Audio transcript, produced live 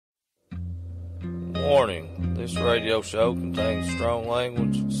Warning, this radio show contains strong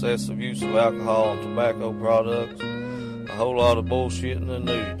language, excessive use of alcohol and tobacco products, a whole lot of bullshitting and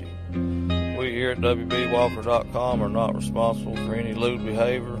nudity. We here at WBWalker.com are not responsible for any lewd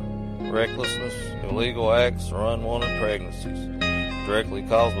behavior, recklessness, illegal acts, or unwanted pregnancies directly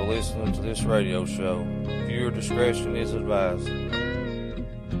caused by listening to this radio show. Viewer discretion is advised.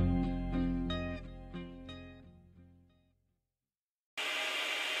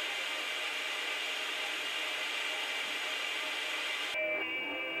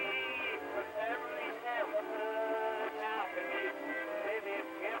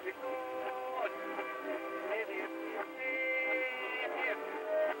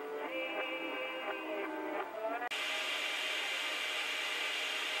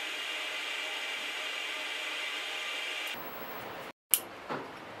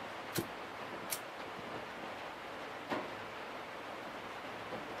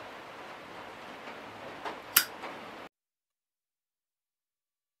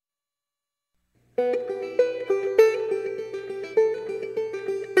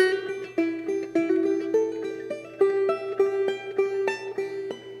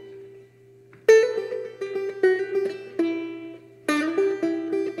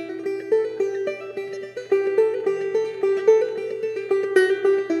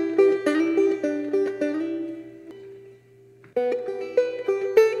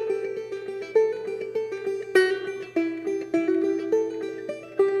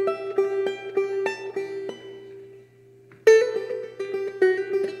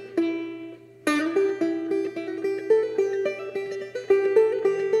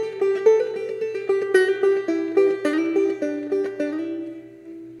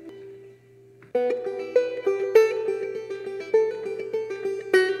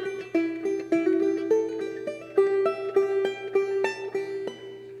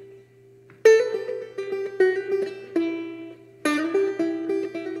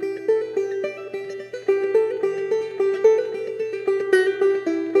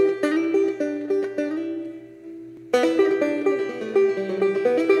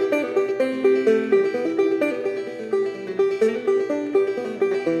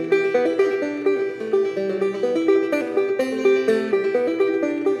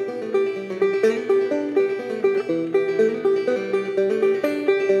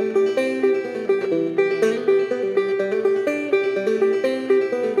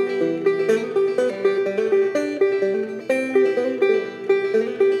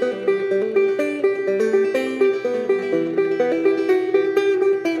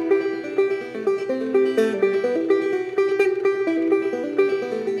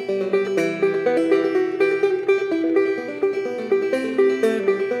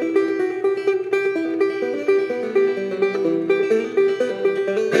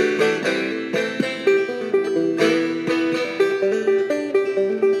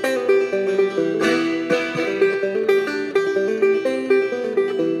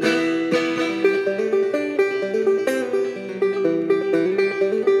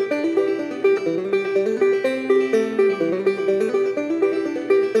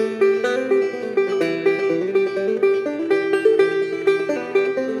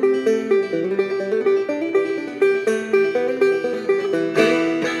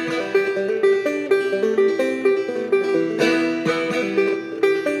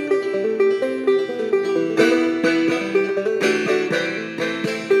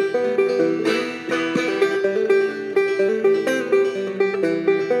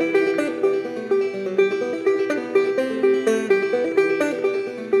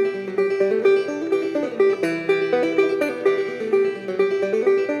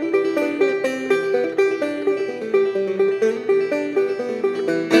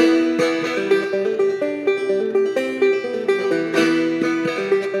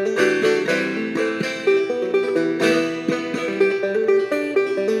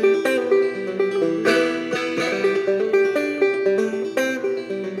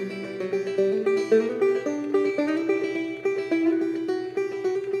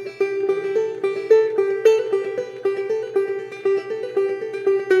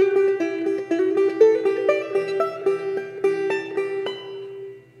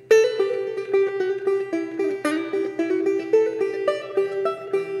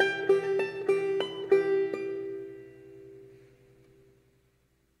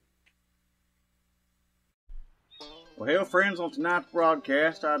 Well, friends, on tonight's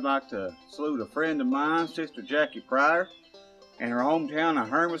broadcast, I'd like to salute a friend of mine, Sister Jackie Pryor, and her hometown of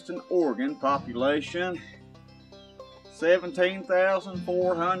Hermiston, Oregon, population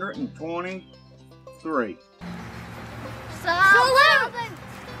 17,423. Salute!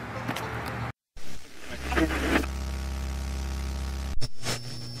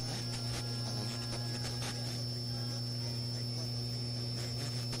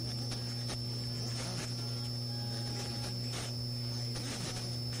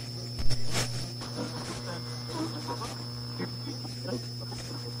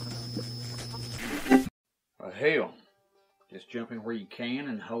 hell, just jump in where you can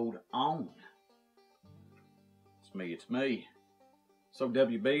and hold on. It's me. So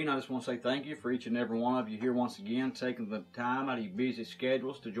WB, and I just want to say thank you for each and every one of you here once again, taking the time out of your busy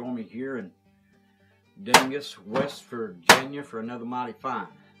schedules to join me here in Dingus, West Virginia for another mighty fine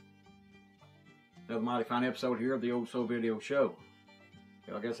episode here of the Old Soul Video Show.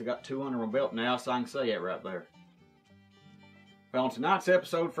 I guess I got 2 under my belt now, so I can say it right there. Well, on tonight's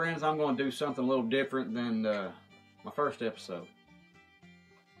episode, friends, I'm going to do something a little different than my first episode.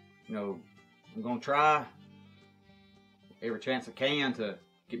 You know, I'm going to try every chance I can to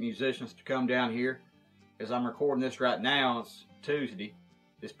get musicians to come down here. As I'm recording this right now, it's Tuesday.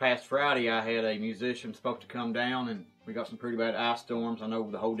 This past Friday, I had a musician supposed to come down, and we got some pretty bad ice storms. I know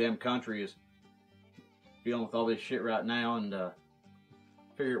the whole damn country is dealing with all this shit right now, and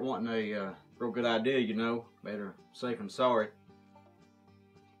figured it wasn't a real good idea, you know. Better safe than sorry.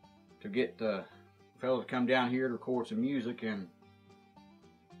 To get the fellow to come down here to record some music, and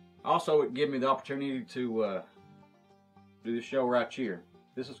also it gave me the opportunity to do the show right here.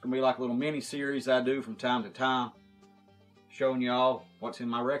 This is going to be like a little mini series I do from time to time, showing y'all what's in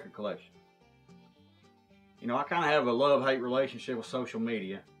my record collection. You know, I kind of have a love-hate relationship with social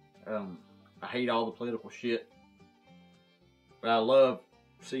media. I hate all the political shit, but I love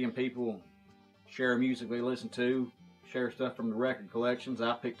seeing people share music they listen to, share stuff from the record collections.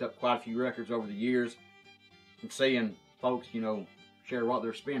 I've picked up quite a few records over the years from seeing folks, you know, share what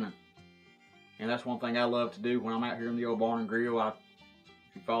they're spinning. And that's one thing I love to do when I'm out here in the old barn and grill. If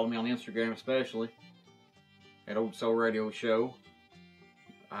you follow me on Instagram especially, at Old Soul Radio Show,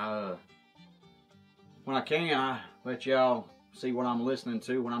 when I can, I let y'all see what I'm listening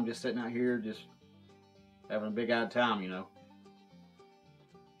to when I'm just sitting out here just having a big-eyed time, you know.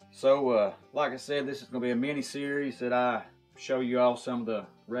 So, like I said, this is going to be a mini-series that I show you all some of the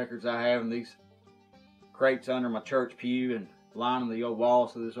records I have in these crates under my church pew and lining the old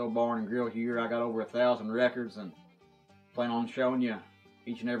walls of this old barn and grill here. I got over 1,000 records and plan on showing you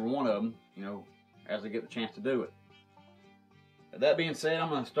each and every one of them, you know, as I get the chance to do it. That being said, I'm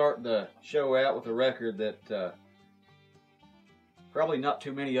going to start the show out with a record that probably not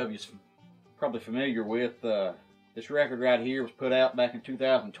too many of you probably familiar with. This record right here was put out back in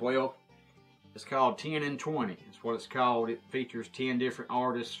 2012. It's called 10 and 20. It's what it's called. It features 10 different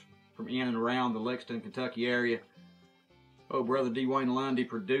artists from in and around the Lexington, Kentucky area. Oh, brother Dwayne Lundy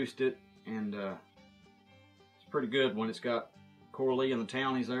produced it, and it's a pretty good one. It's got Coralie and the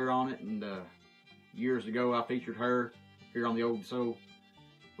Townies there on it, and years ago I featured her here on the Old Soul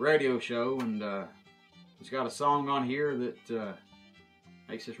Radio Show, and it's got a song on here that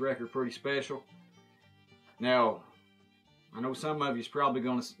makes this record pretty special. Now, I know some of you's probably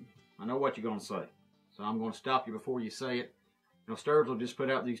going to, I know what you're going to say, so I'm going to stop you before you say it. You know, Sturgill just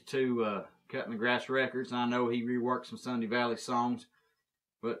put out these 2 Cutting the Grass records, and I know he reworked some Sunday Valley songs,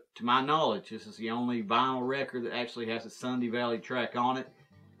 but to my knowledge, this is the only vinyl record that actually has a Sunday Valley track on it.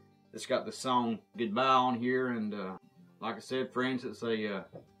 It's got the song Goodbye on here, and like I said, friends, it's a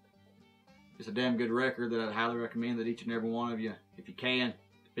damn good record that I'd highly recommend that each and every one of you, if you can,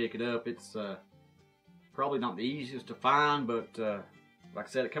 pick it up. It's probably not the easiest to find, but like I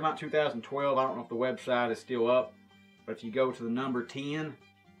said, it came out in 2012. I don't know if the website is still up, but if you go to the number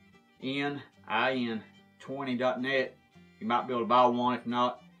 10nin20.net, you might be able to buy one. If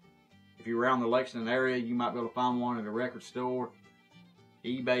not, if you're around the Lexington area, you might be able to find one at a record store,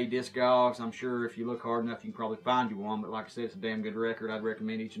 eBay, Discogs. I'm sure if you look hard enough, you can probably find you one. But like I said, it's a damn good record. I'd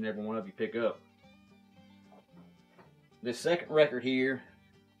recommend each and every one of you pick up. This second record here,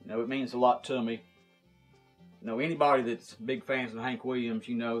 you know, it means a lot to me. You know, anybody that's big fans of Hank Williams,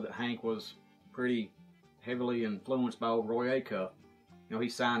 you know that Hank was pretty heavily influenced by old Roy Acuff. You know, he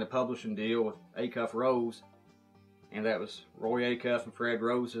signed a publishing deal with Acuff Rose, and that was Roy Acuff and Fred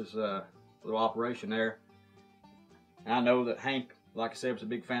Rose's little operation there. And I know that Hank, like I said, was a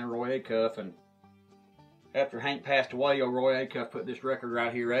big fan of Roy Acuff, and after Hank passed away, old Roy Acuff put this record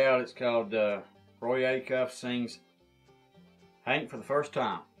right here out. It's called Roy Acuff Sings Hank for the First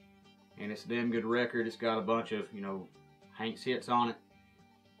Time. And it's a damn good record. It's got a bunch of, you know, Hank's hits on it.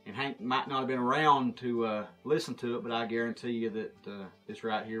 And Hank might not have been around to listen to it, but I guarantee you that this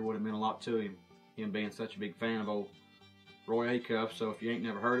right here would have meant a lot to him being such a big fan of old Roy Acuff. So if you ain't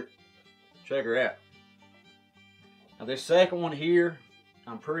never heard it, check her out. Now this second one here,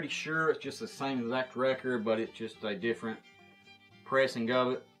 I'm pretty sure it's just the same exact record, but it's just a different pressing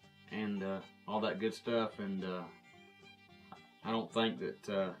of it and all that good stuff. And I don't think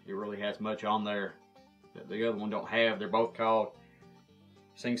that it really has much on there that the other one don't have. They're both called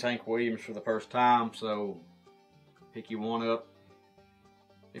Sings Hank Williams for the First Time, so pick you one up.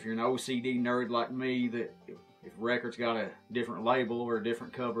 If you're an OCD nerd like me that if a record's got a different label or a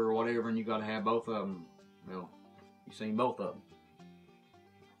different cover or whatever, and you got to have both of them, well, you've seen both of them.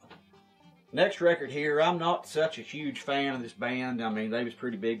 Next record here, I'm not such a huge fan of this band. I mean, they was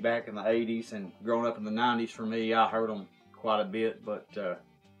pretty big back in the 80s, and growing up in the 90s for me, I heard them quite a bit, but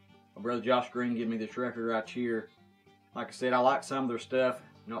my brother Josh Green gave me this record right here. Like I said, I like some of their stuff,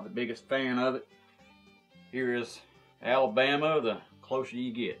 not the biggest fan of it. Here is Alabama, The Closer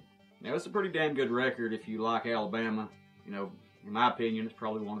You Get. Now, it's a pretty damn good record if you like Alabama. You know, in my opinion, it's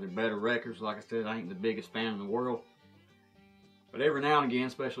probably one of their better records. Like I said, I ain't the biggest fan in the world. But every now and again,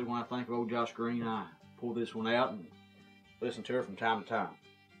 especially when I think of old Josh Green, I pull this one out and listen to it from time to time.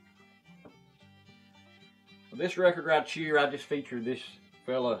 Well, this record right here, I just featured this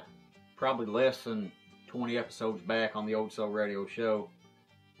fella probably less than 20 episodes back on the Old Soul Radio show.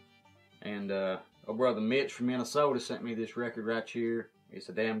 And old brother Mitch from Minnesota sent me this record right here. It's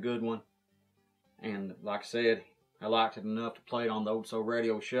a damn good one. And like I said, I liked it enough to play it on the Old Soul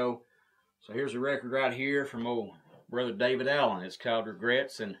Radio show. So here's a record right here from old brother David Allen. It's called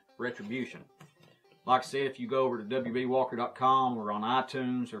Regrets and Retribution. Like I said, if you go over to wbwalker.com or on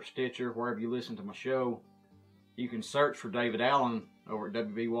iTunes or Stitcher, wherever you listen to my show, you can search for David Allen over at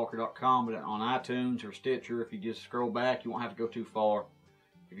wbwalker.com, but on iTunes or Stitcher, if you just scroll back, you won't have to go too far.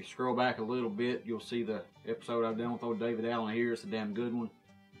 If you scroll back a little bit, you'll see the episode I've done with old David Allen here. It's a damn good one.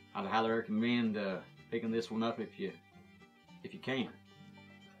 I'd highly recommend picking this one up if you can.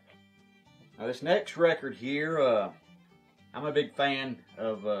 Now this next record here, I'm a big fan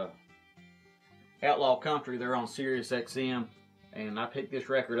of Outlaw Country. They're on Sirius XM, and I picked this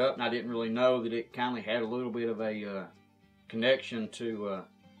record up, and I didn't really know that it kind of had a little bit of a connection to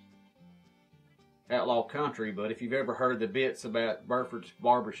Outlaw Country. But if you've ever heard the bits about Burford's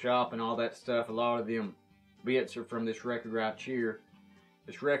Barbershop and all that stuff, a lot of them bits are from this record right here.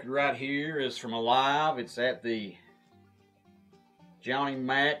 This record right here is from Alive. It's at the Johnny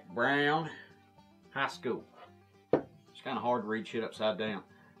Mack Brown High School. It's kind of hard to read shit upside down,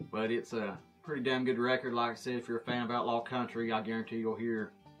 but it's a pretty damn good record. Like I said, if you're a fan of Outlaw Country, I guarantee you'll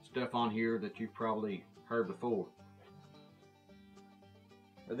hear stuff on here that you've probably heard before.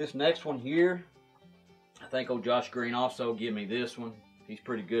 Now this next one here, I think old Josh Green also gave me this one. He's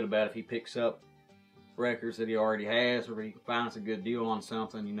pretty good about it. If he picks up records that he already has, or he finds a good deal on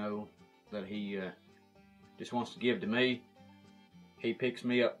something, you know, that he just wants to give to me, he picks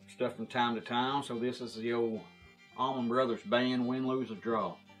me up stuff from time to time. So this is the old Allman Brothers Band, Win, Lose, or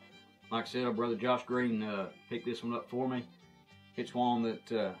Draw. Like I said, our brother Josh Green picked this one up for me. It's one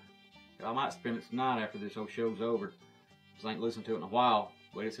that I might spend it tonight after this whole show's over, because I ain't listened to it in a while.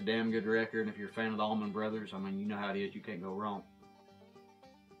 But it's a damn good record, and if you're a fan of the Allman Brothers, I mean, you know how it is. You can't go wrong.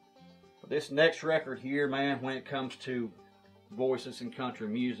 But this next record here, man, when it comes to voices in country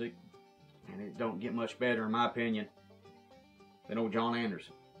music, and it don't get much better in my opinion than old John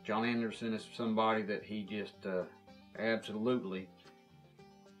Anderson. John Anderson is somebody that he just absolutely,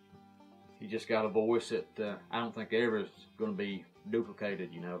 he just got a voice that I don't think ever is going to be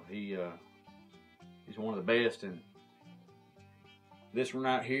duplicated. You know, he's one of the best. And this one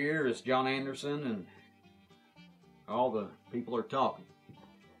right here is John Anderson, and all the people are talking.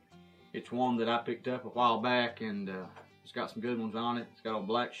 It's one that I picked up a while back, and it's got some good ones on it. It's got a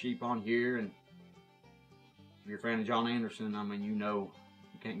Black Sheep on here, and if you're a fan of John Anderson, I mean, you know,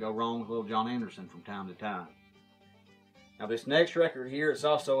 you can't go wrong with little John Anderson from time to time. Now this next record here, it's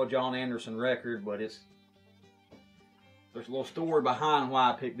also a John Anderson record, but there's a little story behind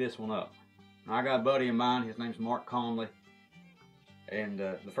why I picked this one up. Now, I got a buddy of mine, his name's Mark Conley, and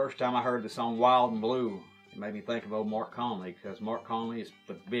the first time I heard the song Wild and Blue, it made me think of old Mark Conley, because Mark Conley is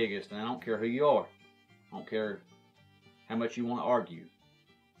the biggest, and I don't care who you are. I don't care how much you want to argue.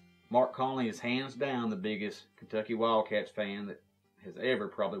 Mark Conley is hands down the biggest Kentucky Wildcats fan that has ever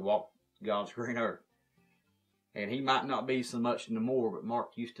probably walked God's green earth. And he might not be so much no more, but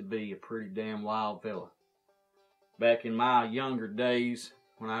Mark used to be a pretty damn wild fella. Back in my younger days,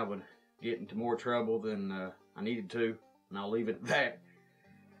 when I would get into more trouble than I needed to, and I'll leave it at that,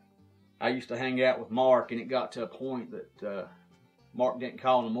 I used to hang out with Mark, and it got to a point that Mark didn't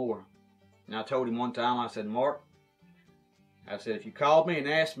call no more. And I told him one time, I said, Mark, I said, if you called me and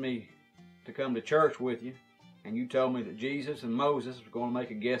asked me to come to church with you, and you told me that Jesus and Moses was going to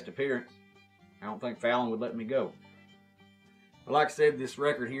make a guest appearance, I don't think Fallon would let me go. But like I said, this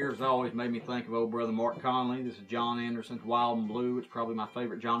record here has always made me think of old brother Mark Conley. This is John Anderson's Wild and Blue. It's probably my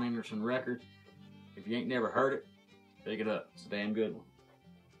favorite John Anderson record. If you ain't never heard it, pick it up. It's a damn good one.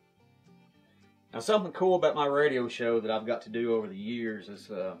 Now, something cool about my radio show that I've got to do over the years is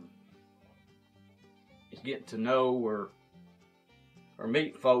getting to know or or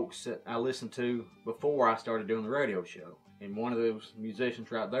meet folks that I listened to before I started doing the radio show. And one of those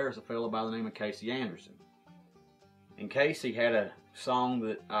musicians right there is a fellow by the name of Casey Anderson. And Casey had a song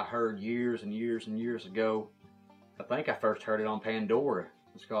that I heard years and years and years ago. I think I first heard it on Pandora.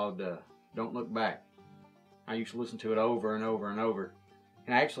 It's called Don't Look Back. I used to listen to it over and over and over.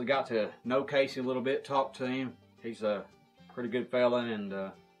 And I actually got to know Casey a little bit, talk to him. He's a pretty good fella,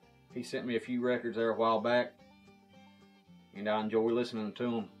 and he sent me a few records there a while back. And I enjoy listening to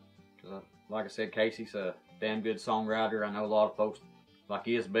him. Because, like I said, Casey's a damn good songwriter. I know a lot of folks like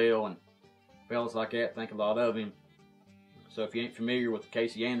Isabel and fellas like that think a lot of him. So if you ain't familiar with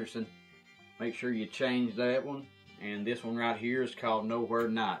Casey Anderson, make sure you change that one. And this one right here is called Nowhere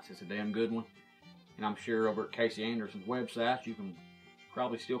Nights. It's a damn good one. And I'm sure over at Casey Anderson's website, you can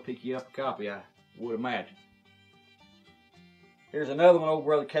probably still pick you up a copy, I would imagine. Here's another one old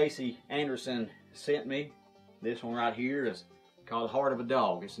brother Casey Anderson sent me. This one right here is called Heart of a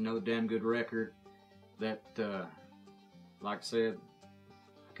Dog. It's another damn good record that, like I said,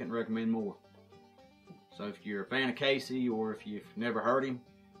 I couldn't recommend more. So if you're a fan of Casey, or if you've never heard him,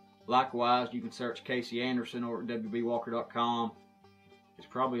 likewise, you can search Casey Anderson over at WBWalker.com. It's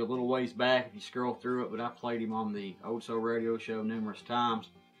probably a little ways back if you scroll through it, but I played him on the Old Soul Radio Show numerous times.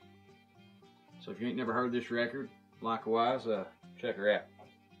 So if you ain't never heard this record, likewise, check her out.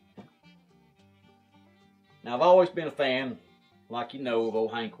 Now, I've always been a fan, like you know, of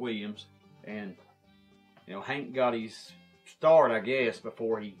old Hank Williams. And, you know, Hank got his start, I guess,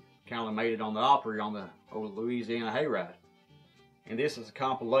 before he kind of made it on the Opry on the old Louisiana Hayride. And this is a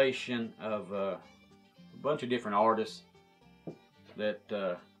compilation of a bunch of different artists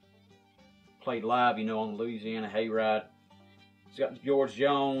that played live, you know, on the Louisiana Hayride. It's got George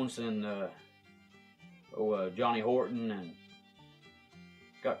Jones and Johnny Horton, and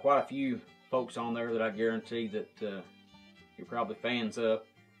got quite a few folks on there that I guarantee that you're probably fans of.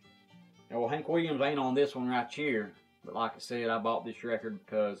 Now, well, Hank Williams ain't on this one right here, but like I said, I bought this record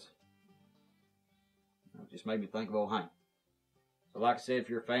because it just made me think of old Hank. So like I said, if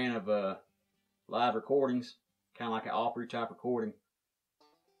you're a fan of live recordings, kind of like an Opry type recording,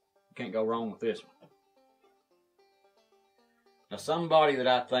 you can't go wrong with this one. Now, somebody that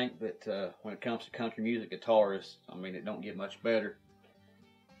I think that when it comes to country music guitarists, I mean, it don't get much better,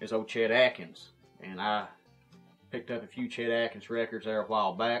 is old Chet Atkins. And I picked up a few Chet Atkins records there a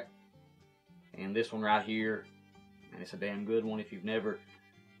while back. And this one right here, and it's a damn good one. If you've never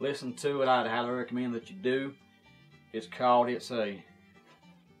listened to it, I'd highly recommend that you do. It's a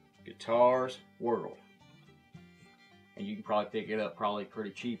Guitar's World. And you can probably pick it up probably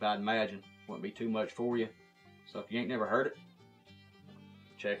pretty cheap, I'd imagine. Wouldn't be too much for you. So if you ain't never heard it,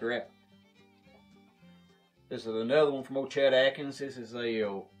 check her out. This is another one from old Chet Atkins. This is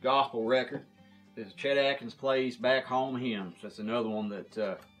a gospel record. This is Chet Atkins Plays Back Home Hymns. That's another one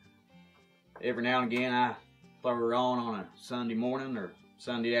that every now and again I throw her on a Sunday morning or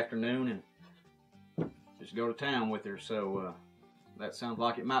Sunday afternoon and just go to town with her. So that sounds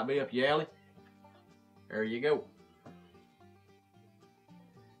like it might be up your alley. There you go.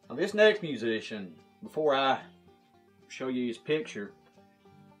 Now, this next musician, before I show you his picture,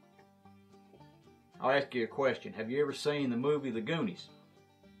 I'll ask you a question. Have you ever seen the movie The Goonies?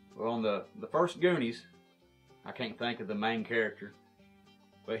 Well, on the first Goonies, I can't think of the main character,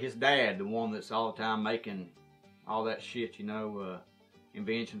 but his dad, the one that's all the time making all that shit, you know,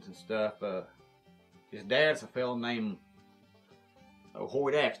 inventions and stuff, his dad's a fellow named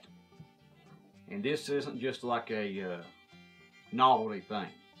Hoyt Axton. And this isn't just like a novelty thing.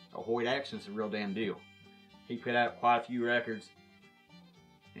 Hoyt Axton's a real damn deal. He put out quite a few records.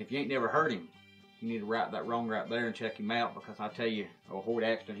 And if you ain't never heard him, you need to write that wrong right there and check him out, because I tell you, Hoyt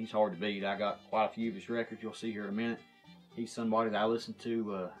Axton, he's hard to beat. I got quite a few of his records. You'll see here in a minute. He's somebody that I listen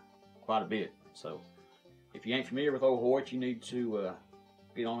to quite a bit. So if you ain't familiar with old Hoyt, you need to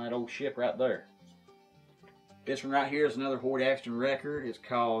get on that old ship right there. This one right here is another Hoyt Axton record. It's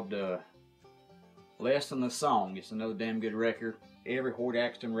called Less Than the Song. It's another damn good record. Every Hoyt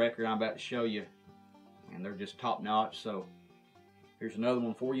Axton record I'm about to show you, and they're just top notch. So here's another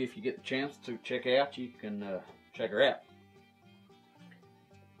one for you. If you get the chance to check out, you can check her out.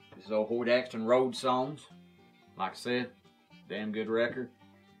 This is old Hoyt Axton Road Songs. Like I said, damn good record.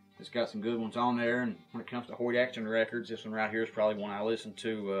 It's got some good ones on there, and when it comes to Hoyt Axton records, this one right here is probably one I listen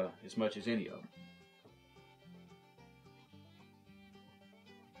to as much as any of them.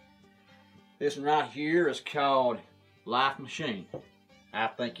 This one right here is called Life Machine. I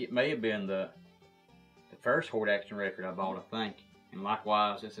think it may have been the first Hoyt Axton record I bought, I think. And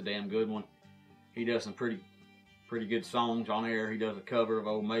likewise, it's a damn good one. He does some pretty good songs on there. He does a cover of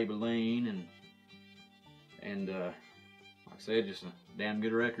old Maybelline, and like I said, just a damn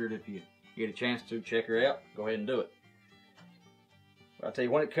good record. If you get a chance to check her out, go ahead and do it. But I tell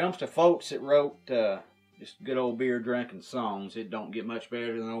you, when it comes to folks that wrote just good old beer drinking songs, it don't get much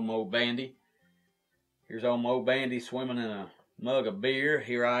better than old Mo Bandy. Here's old Mo Bandy swimming in a mug of beer.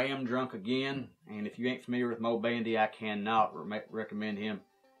 Here I am drunk again. And if you ain't familiar with Mo Bandy, I cannot recommend him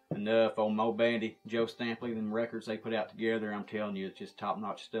enough. Old Mo Bandy, Joe Stampley, them records they put out together, I'm telling you, it's just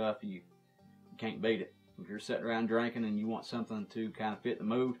top-notch stuff. You can't beat it. If you're sitting around drinking and you want something to kind of fit the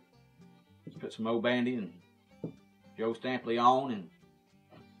mood, just put some Mo Bandy and Joe Stampley on, and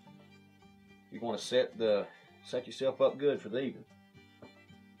you want to set yourself up good for the evening.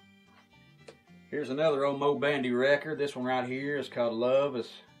 Here's another old Mo Bandy record. This one right here is called Love Is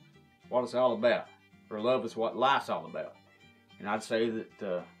What It's All About, or Love Is What Life's All About. And I'd say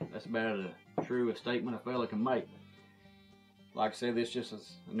that that's about as true a statement a fella can make. Like I said, this just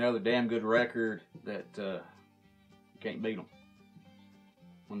is another damn good record that you can't beat them.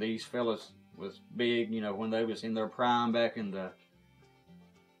 When these fellas was big, you know, when they was in their prime back in the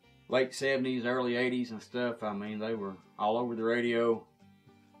late 70s, early 80s and stuff, I mean, they were all over the radio.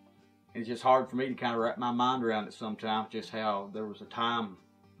 It's just hard for me to kind of wrap my mind around it sometimes, just how there was a time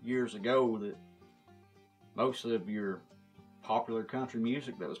years ago that most of your popular country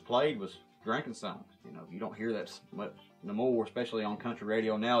music that was played was drinking songs. You know, you don't hear that much no more, especially on country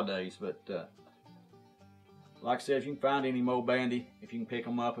radio nowadays. But like I said, if you can find any Mo Bandy, if you can pick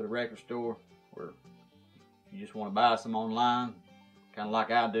them up at a record store, or you just want to buy some online, kind of like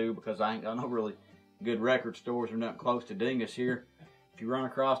I do, because I ain't got no really good record stores or nothing close to Dingus here. If you run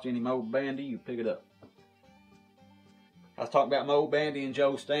across any Mo Bandy, you pick it up. I was talking about Mo Bandy and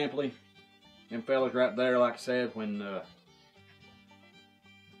Joe Stampley. Them fellas right there, like I said, when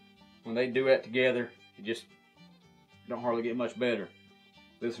they do that together, it just don't hardly get much better.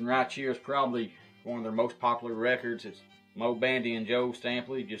 This one right here is probably one of their most popular records. It's Mo Bandy and Joe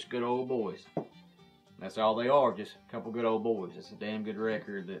Stampley, just good old boys. That's all they are, just a couple good old boys. It's a damn good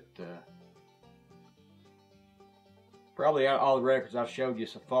record that probably out of all the records I've showed you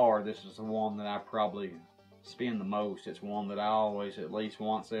so far, this is the one that I probably spin the most. It's one that I always, at least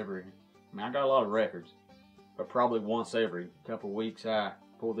once every, I mean, I got a lot of records, but probably once every couple of weeks I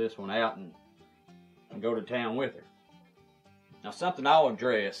pull this one out and go to town with her. Now, something I'll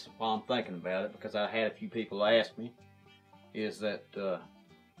address while I'm thinking about it, because I had a few people ask me, is that you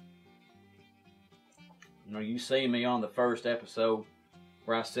know, you see me on the first episode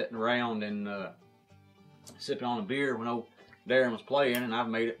where I was sitting around and sipping on a beer when old Darren was playing, and I've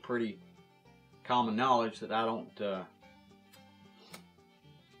made it pretty common knowledge that I don't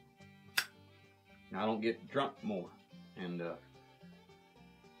get drunk more. And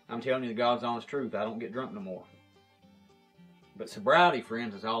I'm telling you the God's honest truth, I don't get drunk no more. But sobriety,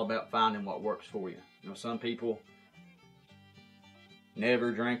 friends, is all about finding what works for you. You know, some people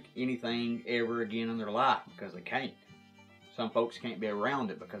never drink anything ever again in their life because they can't. Some folks can't be around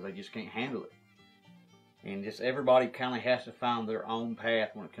it because they just can't handle it. And just everybody kind of has to find their own path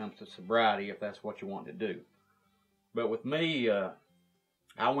when it comes to sobriety, if that's what you want to do. But with me,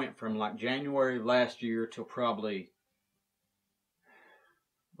 I went from like January of last year till probably,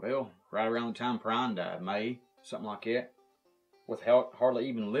 well, right around the time Prime died, May, something like that, with hardly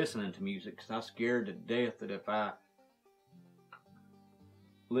even listening to music, because I was scared to death that if I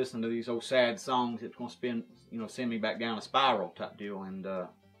listen to these old sad songs, it's going to send me back down a spiral type deal. And so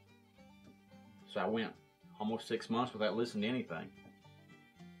I went almost 6 months without listening to anything.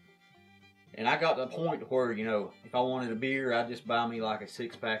 And I got to the point where, you know, if I wanted a beer, I'd just buy me like a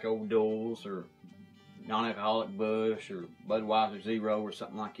 6-pack Old Doles or non-alcoholic Busch or Budweiser Zero or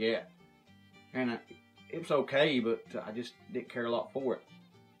something like that. And it was okay, but I just didn't care a lot for it.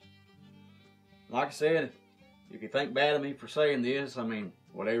 Like I said, if you think bad of me for saying this, I mean,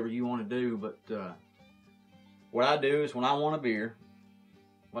 whatever you want to do, but what I do is when I want a beer,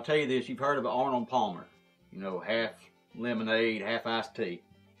 I'll tell you this, you've heard of Arnold Palmer, you know, half lemonade, half iced tea.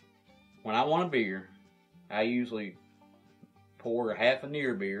 When I want a beer, I usually pour half a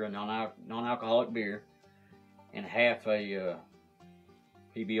near beer, a non-alcoholic beer, and half a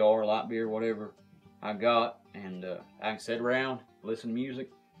PBR, light beer, whatever I got, and I can sit around, listen to music,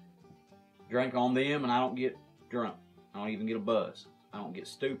 drink on them, and I don't get drunk. I don't even get a buzz. I don't get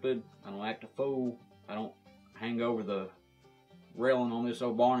stupid. I don't act a fool. I don't hang over the railing on this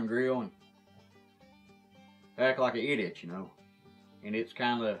old barn and grill and act like an idiot, you know. And it's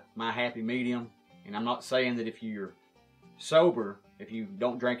kind of my happy medium. And I'm not saying that if you're sober, if you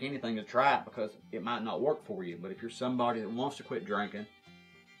don't drink anything, to try it, because it might not work for you. But if you're somebody that wants to quit drinking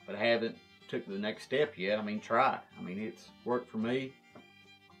but haven't took the next step yet, I mean, try it. I mean, it's worked for me,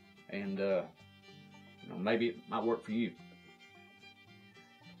 and you know, maybe it might work for you.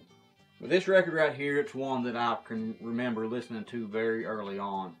 But this record right here, it's one that I can remember listening to very early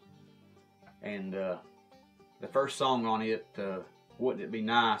on. And the first song on it, Wouldn't It Be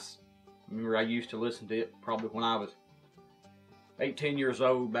Nice? I remember I used to listen to it probably when I was 18 years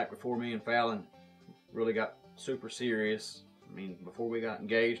old, back before me and Fallon really got super serious. I mean, before we got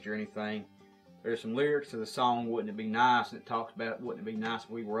engaged or anything. There's some lyrics to the song, Wouldn't It Be Nice? And it talks about, wouldn't it be nice if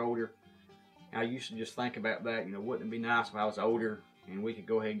we were older? And I used to just think about that, you know, wouldn't it be nice if I was older and we could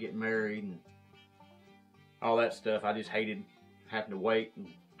go ahead and get married and all that stuff. I just hated having to wait and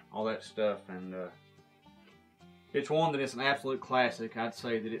all that stuff. And it's one that is an absolute classic. I'd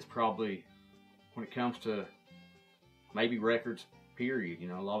say that it's probably, when it comes to maybe records, period, you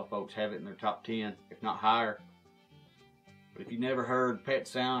know, a lot of folks have it in their top 10, if not higher. But if you've never heard Pet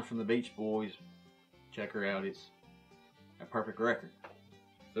Sounds from the Beach Boys, check her out. It's a perfect record.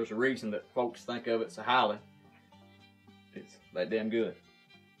 There's a reason that folks think of it so highly. It's that damn good.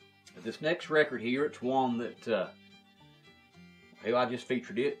 But this next record here, it's one that, hell, I just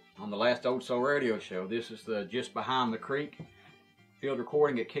featured it on the last Old Soul Radio show. This is the Just Behind the Creek field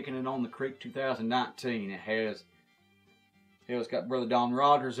recording at Kicking It on the Creek 2019. It has, hell, it's got Brother Don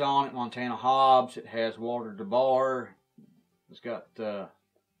Rogers on it, Montana Hobbs. It has Walter DeBar. It's got, hell,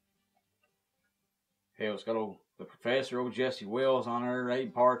 it's got the Professor, old Jesse Wells on there,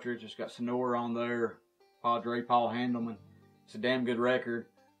 Abe Partridge. It's got Sonora on there, Padre Paul Handelman. It's a damn good record.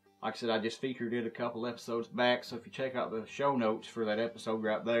 Like I said, I just featured it a couple episodes back, so if you check out the show notes for that episode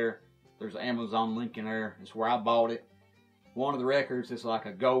right there, there's an Amazon link in there. It's where I bought it. One of the records is like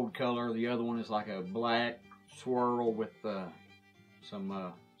a gold color. The other one is like a black swirl with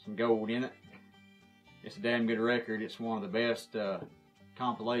some gold in it. It's a damn good record. It's one of the best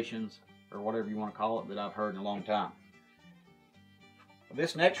compilations, or whatever you want to call it, that I've heard in a long time.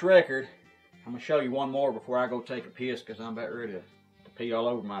 This next record, I'm going to show you one more before I go take a piss, because I'm about ready to pee all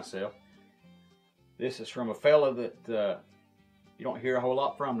over myself. This is from a fella that you don't hear a whole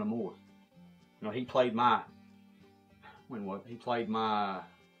lot from no more. You know, he played my, he played my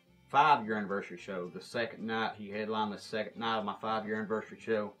 5-year anniversary show. The second night, he headlined the second night of my 5-year anniversary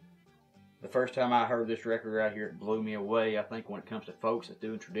show. The first time I heard this record right here, it blew me away. I think when it comes to folks that's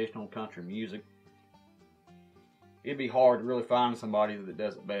doing traditional country music, it'd be hard to really find somebody that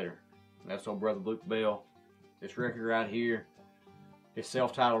does it better. That's old brother Luke Bell. This record right here, his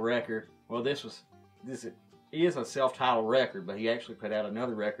self-titled record. Well, this is a self-titled record, but he actually put out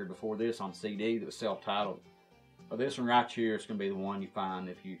another record before this on CD that was self-titled. But this one right here is going to be the one you find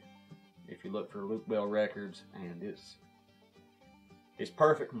if you look for Luke Bell records, and it's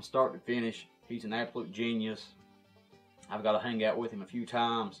perfect from start to finish. He's an absolute genius. I've got to hang out with him a few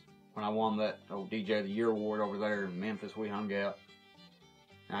times. When I won that old DJ of the Year award over there in Memphis, we hung out.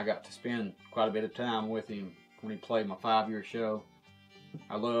 And I got to spend quite a bit of time with him when he played my 5-year show.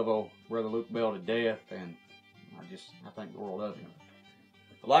 I love old brother Luke Bell to death, and I think the world of him.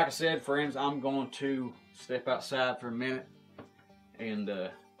 But like I said, friends, I'm going to step outside for a minute and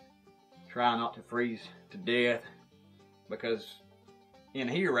try not to freeze to death, because in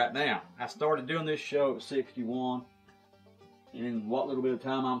here right now, I started doing this show at 61, and in what little bit of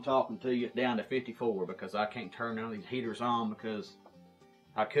time I'm talking to you, it's down to 54, because I can't turn none of these heaters on, because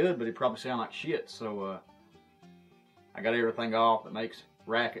I could, but it'd probably sound like shit. So I got everything off that makes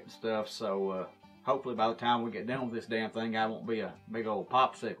racket and stuff, so hopefully by the time we get done with this damn thing, I won't be a big old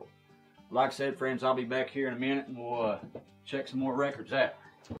popsicle. Like I said, friends, I'll be back here in a minute, and we'll check some more records out.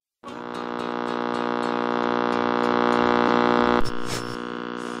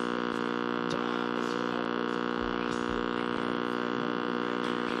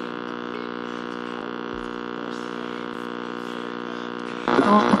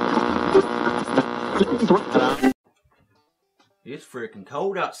 It's freaking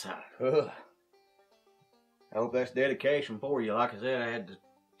cold outside. Ugh. I hope that's dedication for you. Like I said, I had to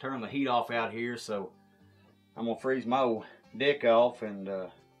turn the heat off out here, so I'm gonna freeze my old dick off, and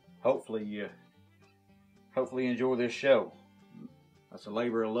hopefully you enjoy this show. That's a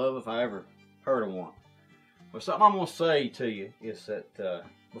labor of love if I ever heard of one. But something I'm gonna say to you is that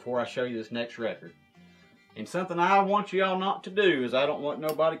before I show you this next record, and something I want y'all not to do is I don't want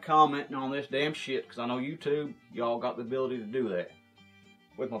nobody commenting on this damn shit, because I know YouTube, y'all got the ability to do that.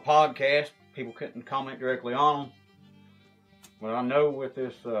 With my podcast, people couldn't comment directly on them. But I know with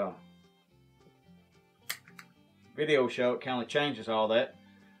this video show, it kind of changes all that.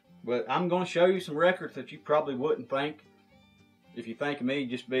 But I'm going to show you some records that you probably wouldn't think. If you think of me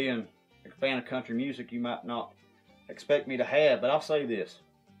just being a fan of country music, you might not expect me to have. But I'll say this.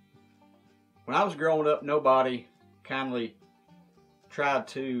 When I was growing up, nobody kindly tried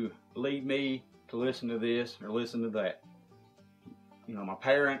to lead me to listen to this or listen to that. You know, my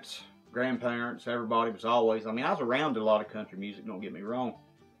parents, grandparents, everybody was always, I mean, I was around a lot of country music, don't get me wrong,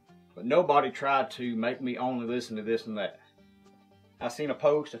 but nobody tried to make me only listen to this and that. I seen a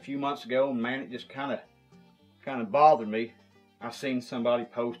post a few months ago, and man, it just kind of bothered me. I seen somebody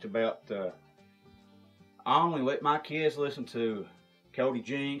post about, I only let my kids listen to Cody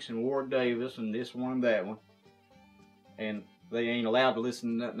Jinks and Ward Davis and this one and that one, and they ain't allowed to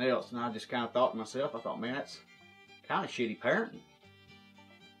listen to nothing else. And I just kind of thought to myself, I thought, man, that's kind of shitty parenting.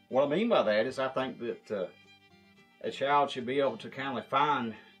 What I mean by that is I think that a child should be able to kind of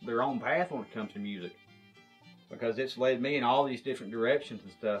find their own path when it comes to music, because it's led me in all these different directions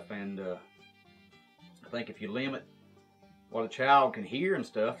and stuff. And I think if you limit what a child can hear and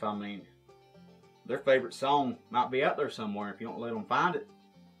stuff, I mean, their favorite song might be out there somewhere. If you don't let them find it,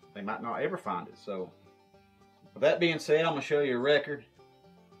 they might not ever find it. So with that being said, I'm going to show you a record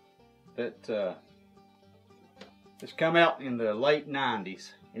that it's come out in the late 90s.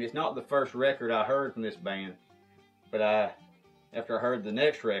 And it's not the first record I heard from this band, but after I heard the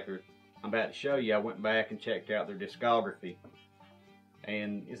next record I'm about to show you, I went back and checked out their discography.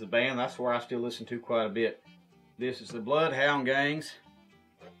 And it's a band that's where I still listen to quite a bit. This is the Bloodhound Gang's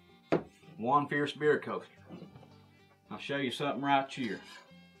One Fierce Beer Coaster. I'll show you something right here.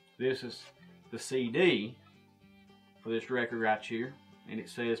 This is the CD for this record right here, and it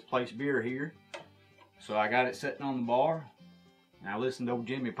says Place Beer here. So I got it sitting on the bar, and I listen to old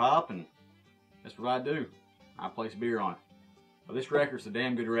Jimmy Pop, and that's what I do. I place beer on it. Well, this record's a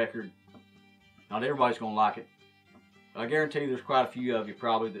damn good record. Not everybody's gonna like it, but I guarantee there's quite a few of you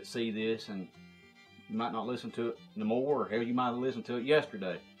probably that see this and you might not listen to it no more, or hell, you might have listened to it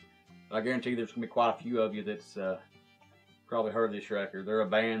yesterday. But I guarantee there's gonna be quite a few of you that's probably heard this record. They're a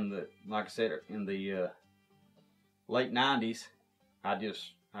band that, like I said, in the late 90s,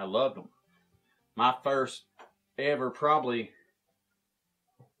 I loved them. My first ever, probably,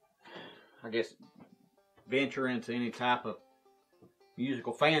 I guess, venture into any type of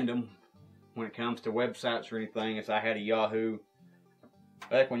musical fandom when it comes to websites or anything is I had a Yahoo.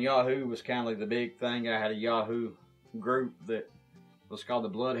 Back when Yahoo was kind of like the big thing, I had a Yahoo group that was called the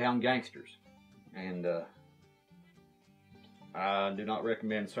Bloodhound Gangsters. And I do not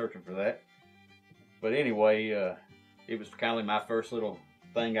recommend searching for that. But anyway, it was kind of like my first little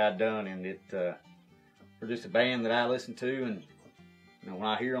thing I'd done, and it was just a band that I listened to, and you know, when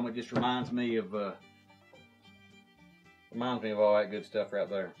I hear them, it just reminds me of all that good stuff right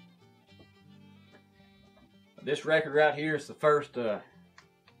there. This record right here is the first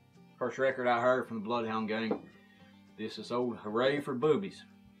record I heard from the Bloodhound Gang. This is old Hooray for Boobies,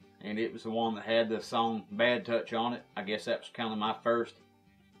 and it was the one that had the song Bad Touch on it. I guess that was kind of my first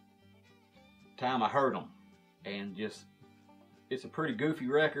time I heard them, and just, it's a pretty goofy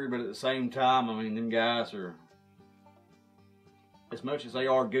record, but at the same time, I mean, them guys are, as much as they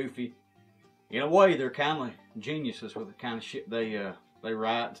are goofy, in a way, they're kind of geniuses with the kind of shit they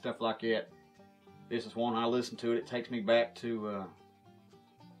write and stuff like that. This is one I listen to. It takes me back to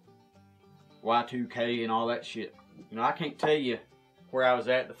Y2K and all that shit. You know, I can't tell you where I was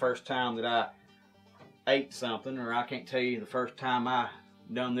at the first time that I ate something, or I can't tell you the first time I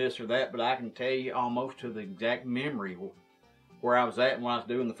done this or that, but I can tell you almost to the exact memory where I was at and what I was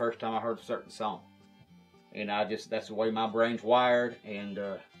doing the first time I heard a certain song. And that's the way my brain's wired, and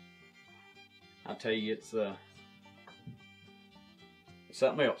I tell you, it's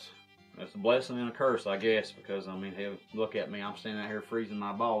something else. It's a blessing and a curse, I guess, because, I mean, hell, look at me. I'm standing out here freezing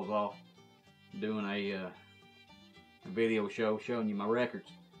my balls off doing a video show showing you my records.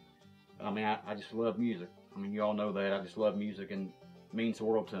 I mean, I just love music. I mean, you all know that. I just love music, and it means the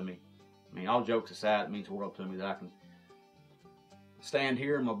world to me. I mean, all jokes aside, it means the world to me that I can stand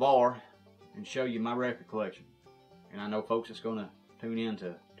here in my bar and show you my record collection. And I know folks is going to tune in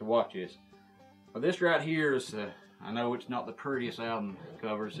to watch this. But this right here is, I know it's not the prettiest album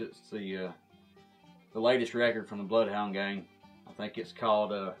covers. It's the latest record from the Bloodhound Gang. I think it's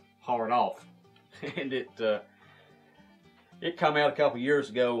called Hard Off. And it come out a couple years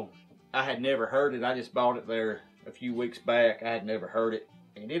ago. I had never heard it. I just bought it there a few weeks back. I had never heard it.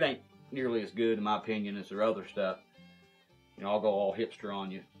 And it ain't nearly as good, in my opinion, as their other stuff. You know, I'll go all hipster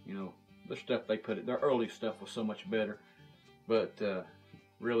on you. You know, the stuff they put it, their early stuff was so much better. But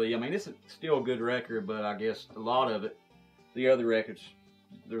really, I mean, it's still a good record, but I guess a lot of it, the other records,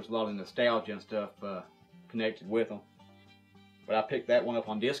 there's a lot of nostalgia and stuff connected with them. But I picked that one up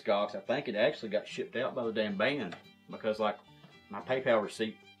on Discogs. I think it actually got shipped out by the damn band, because like my PayPal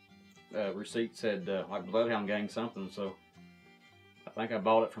receipt said like Bloodhound Gang something, so I think I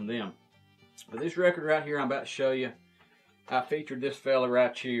bought it from them. But this record right here I'm about to show you, I featured this fella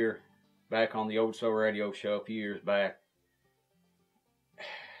right here back on the Old Soul Radio show a few years back.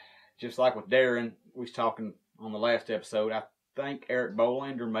 just like with Darren, we was talking on the last episode, I think Eric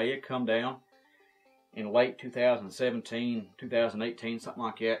Bolander may have come down in late 2017, 2018, something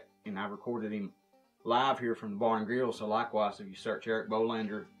like that, and I recorded him live here from the Barn and Grill. So likewise, if you search Eric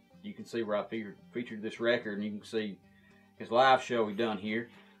Bolander, you can see where I featured this record, and you can see his live show he done here.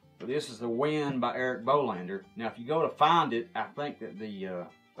 But this is The Wind by Eric Bolander. Now, if you go to find it, I think that the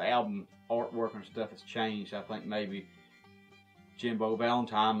album artwork and stuff has changed. I think maybe Jimbo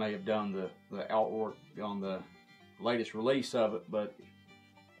Valentine may have done the artwork on the latest release of it, but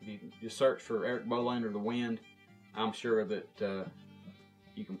if you just search for Eric Bolander, The Wind, I'm sure that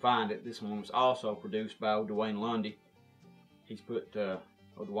you can find it. This one was also produced by Dwayne Lundy. He's put,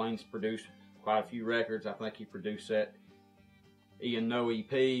 Dwayne's produced quite a few records. I think he produced that Ian No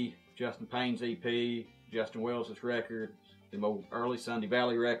EP, Justin Payne's EP, Justin Wells' records, the early Sunday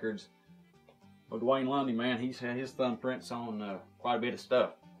Valley records. Dwayne Lundy, man, he's had his thumbprints on quite a bit of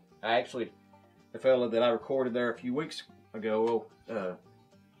stuff. The fella that I recorded there a few weeks ago,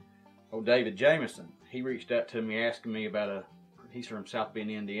 David Jameson, he reached out to me asking me about he's from South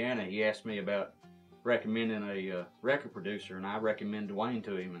Bend, Indiana. He asked me about recommending a record producer, and I recommended Dwayne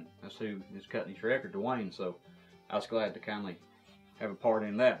to him, and that's who is cutting his record, Dwayne. So I was glad to kindly have a part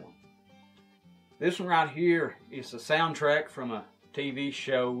in that one. This one right here is a soundtrack from a TV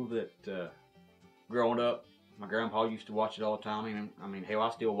show that growing up, my grandpa used to watch it all the time. I mean, hell, I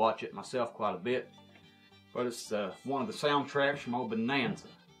still watch it myself quite a bit. But it's one of the soundtracks from old Bonanza.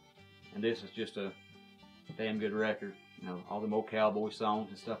 And this is just a damn good record. You know, all them old cowboy songs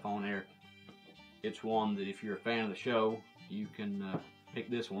and stuff on there. It's one that if you're a fan of the show, you can pick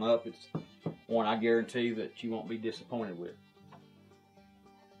this one up. It's one I guarantee that you won't be disappointed with.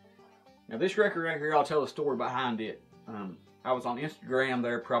 Now this record right here, I'll tell the story behind it. I was on Instagram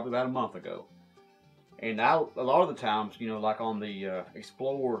there probably about a month ago. And a lot of the times, you know, like on the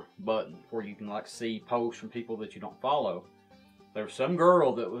Explore button, where you can like see posts from people that you don't follow, there was some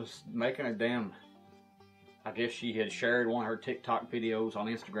girl that was making a damn, I guess she had shared one of her TikTok videos on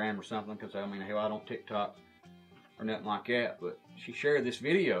Instagram or something, because I mean, hell, I don't TikTok or nothing like that, but she shared this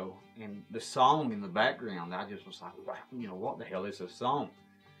video, and the song in the background, I just was like, wow, you know, what the hell is this song?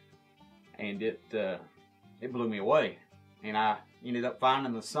 And it blew me away, and I ended up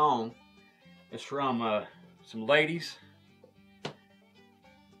finding the song. It's from some ladies,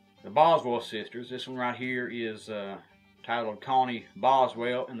 the Boswell sisters. This one right here is titled Connie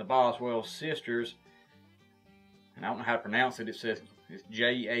Boswell and the Boswell Sisters. And I don't know how to pronounce it. It says it's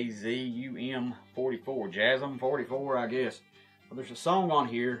Jazum 44, Jazum 44, I guess. But there's a song on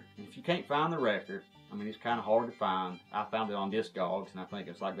here, and if you can't find the record, I mean, it's kind of hard to find. I found it on Discogs, and I think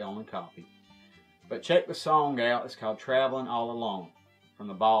it's like the only copy. But check the song out. It's called Traveling All Alone from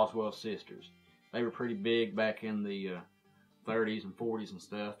the Boswell Sisters. They were pretty big back in the 30s and 40s and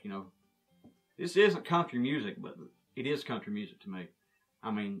stuff, you know. This isn't country music, but it is country music to me.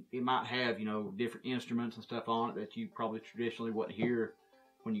 I mean, it might have, you know, different instruments and stuff on it that you probably traditionally wouldn't hear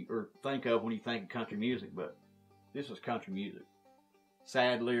when you, or think of when you think of country music, but this is country music.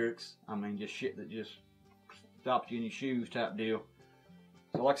 Sad lyrics, I mean, just shit that just stops you in your shoes type deal.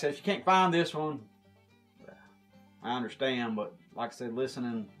 So like I said, if you can't find this one, I understand, but like I said,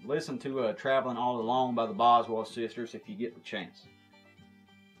 listen to Traveling All Alone by the Boswell Sisters if you get the chance.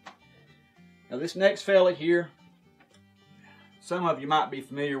 Now this next fella here, some of you might be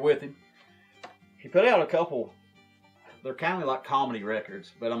familiar with him. He put out a couple, they're kind of like comedy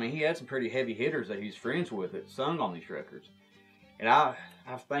records, but I mean, he had some pretty heavy hitters that he's friends with that sung on these records. And I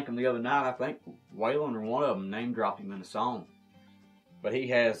was thinking the other night, I think Waylon or one of them name dropped him in a song. But he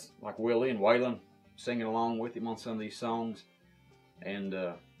has, like Willie and Waylon, singing along with him on some of these songs, and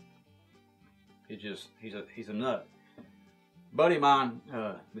he's a nut. Buddy of mine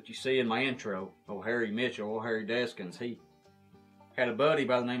that you see in my intro, old Harry Mitchell, old Harry Deskins, he had a buddy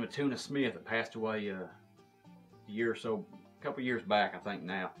by the name of Tuna Smith that passed away a year or so, a couple years back, I think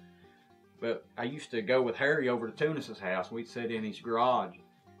now. But I used to go with Harry over to Tunis's house. We'd sit in his garage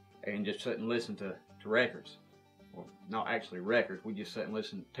and just sit and listen to records. Well, not actually records, we just sat and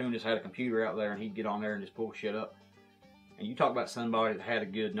listened. Tunis had a computer out there, and he'd get on there and just pull shit up. And you talk about somebody that had a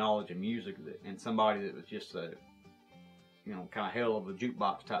good knowledge of music, and somebody that was just a, you know, kind of hell of a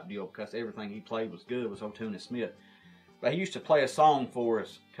jukebox type deal, because everything he played was good, was old Tunis Smith. But he used to play a song for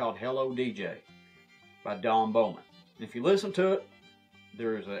us called Hello DJ by Don Bowman. And if you listen to it,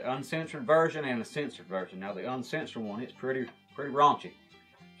 there's an uncensored version and a censored version. Now the uncensored one, it's pretty raunchy.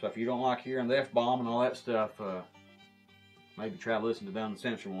 So if you don't like hearing the F-bomb and all that stuff, maybe try to listen to the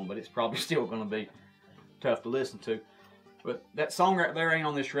uncensored one, but it's probably still going to be tough to listen to. But that song right there ain't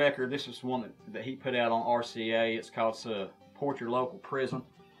on this record. This is one that he put out on RCA. It's called Support Your Local Prison.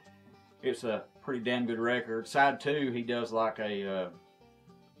 it's a pretty damn good record. Side 2, he does like a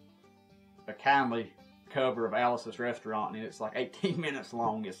kindly cover of Alice's Restaurant, and it's like 18 minutes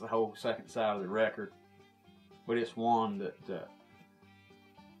long. It's the whole second side of the record, but it's one that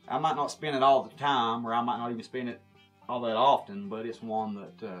I might not spin it all the time, or I might not even spin it all that often, but it's one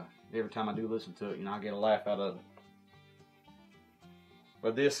that every time I do listen to it, you know, I get a laugh out of it.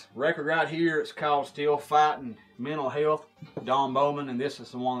 But this record right here, it's called Still Fighting Mental Health, Don Bowman, and this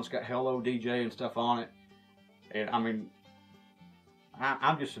is the one that's got Hello DJ and stuff on it. And I mean,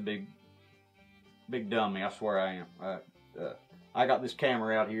 I'm just a big dummy, I swear I am. I got this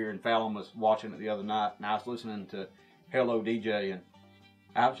camera out here, and Fallon was watching it the other night, and I was listening to Hello DJ, and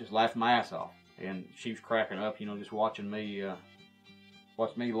I was just laughing my ass off. And she was cracking up, you know, just watching me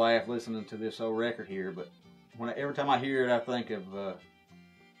laugh listening to this old record here. But every time I hear it, I think of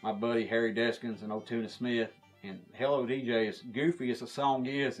my buddy Harry Deskins and old Tuna Smith. And Hello DJ, as goofy as the song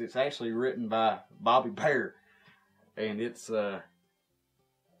is, it's actually written by Bobby Bare. And it's,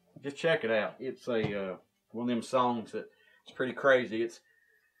 just check it out. It's a one of them songs that it's pretty crazy.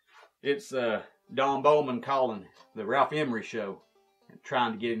 It's Don Bowman calling the Ralph Emery Show and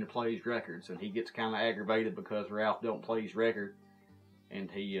trying to get him to play his records. And he gets kind of aggravated because Ralph don't play his record. And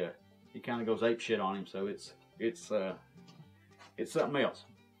he kind of goes ape shit on him. So it's something else.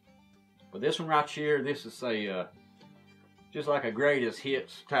 But this one right here, this is just like a greatest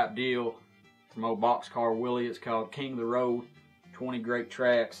hits type deal from old Boxcar Willie. It's called King of the Road, 20 great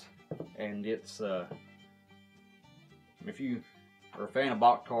tracks, and it's if you are a fan of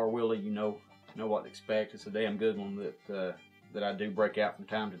Boxcar Willie, you know what to expect. It's a damn good one that I do break out from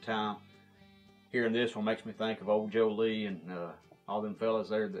time to time. Hearing this one makes me think of old Joe Lee and all them fellas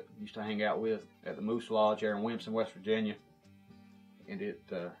there that used to hang out with at the Moose Lodge there in Williamson, West Virginia, and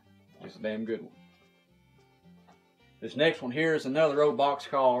it's a damn good one. This next one here is another old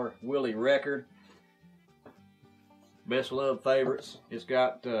Boxcar Willie record. Best Love Favorites. It's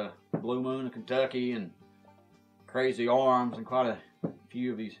got Blue Moon of Kentucky and Crazy Arms and quite a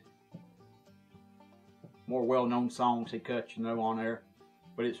few of these more well-known songs he cut, you know, on there.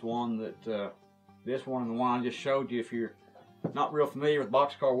 But it's one that, this one and the one I just showed you, if you're not real familiar with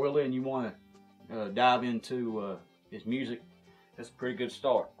Boxcar Willie and you want to dive into his music, that's a pretty good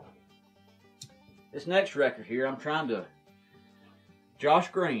start. This next record here, I'm trying to... Josh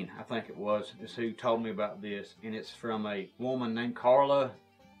Green, I think it was, is who told me about this. And it's from a woman named Carla.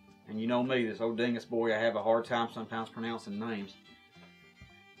 And you know me, this old dingus boy, I have a hard time sometimes pronouncing names.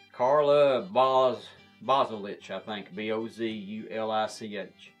 Carla Bozulich, I think.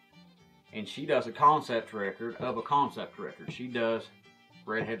 B-O-Z-U-L-I-C-H. And she does a concept record of a concept record. She does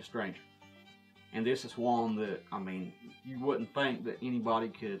Redheaded Stranger. And this is one that, I mean, you wouldn't think that anybody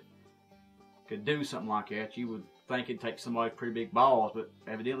could do something like that. You would think it'd take somebody with pretty big balls, but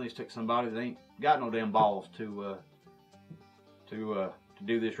evidently it's took somebody that ain't got no damn balls to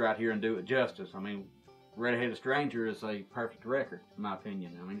do this right here and do it justice. I mean, Redheaded Stranger is a perfect record, in my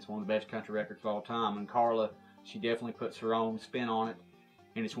opinion. I mean, it's one of the best country records of all time, and Carla, she definitely puts her own spin on it,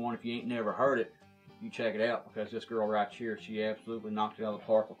 and it's one, if you ain't never heard it, you check it out, because this girl right here, she absolutely knocked it out of the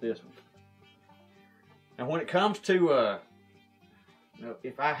park with this one. And when it comes to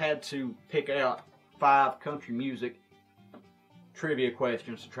if I had to pick out 5 country music trivia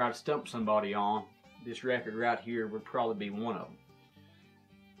questions to try to stump somebody on, this record right here would probably be one of them.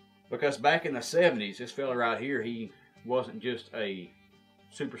 Because back in the 70s, this fella right here, he wasn't just a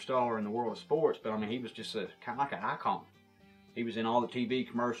superstar in the world of sports, but I mean, he was just kind of like an icon. He was in all the TV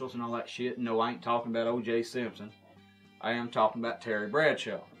commercials and all that shit. No, I ain't talking about O.J. Simpson. I am talking about Terry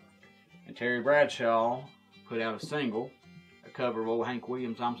Bradshaw. And Terry Bradshaw put out a single, a cover of old Hank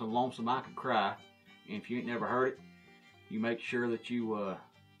Williams' I'm So Lonesome I Could Cry. And if you ain't never heard it, you make sure that you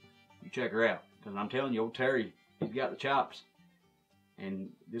check her out. Because I'm telling you, old Terry, he's got the chops. And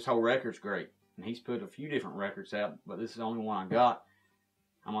this whole record's great. And he's put a few different records out, but this is the only one I got.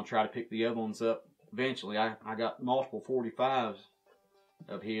 I'm going to try to pick the other ones up eventually. I got multiple 45s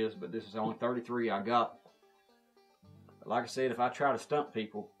of his, but this is only 33 I got. But like I said, if I try to stump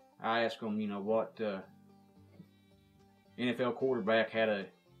people, I ask them, you know, what NFL quarterback had a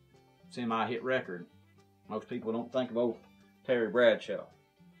semi-hit record. Most people don't think of old Terry Bradshaw.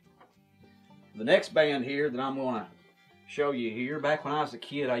 The next band here that I'm going to show you here, back when I was a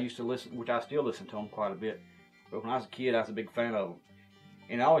kid, I used to listen, which I still listen to them quite a bit, but when I was a kid, I was a big fan of them.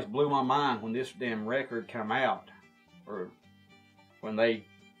 And it always blew my mind when this damn record came out, or when they,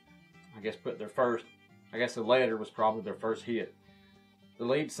 I guess, put their first, I guess The Letter was probably their first hit. The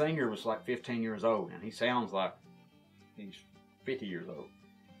lead singer was like 15 years old, and he sounds like he's 50 years old.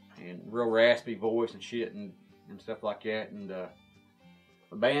 And real raspy voice and shit and stuff like that. And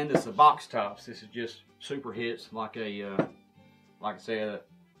The band is the Box Tops. This is just super hits, like I said, a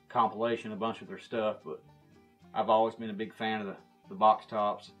compilation, a bunch of their stuff. But I've always been a big fan of the Box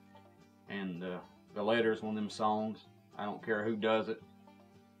Tops, and the Letter is one of them songs. I don't care who does it.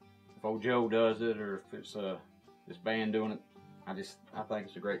 If old Joe does it, or if it's this band doing it, I think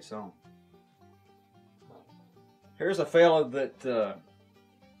it's a great song. Here's a fella that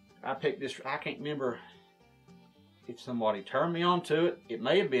I picked this. I can't remember if somebody turned me on to it. It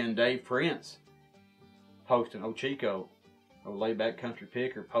may have been Dave Prince posting, old Chico, old Layback Country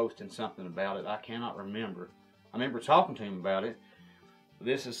Picker, posting something about it. I cannot remember. I remember talking to him about it.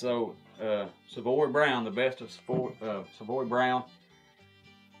 This is Savoy Brown, the best of Savoy Brown.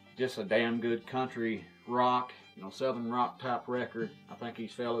 Just a damn good country rock, southern rock type record. I think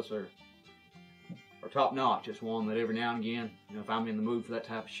these fellas are top notch. It's one that every now and again, if I'm in the mood for that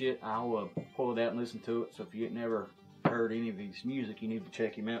type of shit, I'll pull it out and listen to it. So if you ain't never heard any of his music, you need to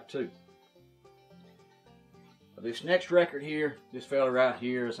check him out too. This next record here, this fella right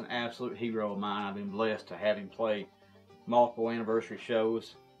here is an absolute hero of mine. I've been blessed to have him play multiple anniversary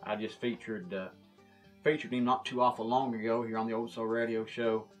shows. I just featured him not too awful long ago here on the Old Soul Radio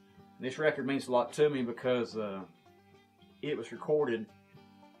Show. And this record means a lot to me because it was recorded,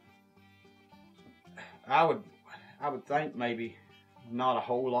 I would think maybe not a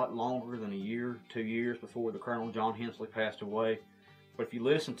whole lot longer than a year, 2 years before the Colonel John Hensley passed away. But if you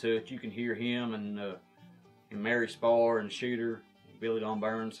listen to it, you can hear him and Mary Spar and Shooter, Billy Don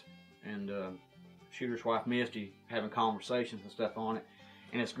Burns, and Shooter's wife Misty having conversations and stuff on it.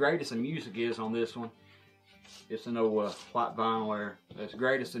 And as great as the music is on this one, it's an old white vinyl there. As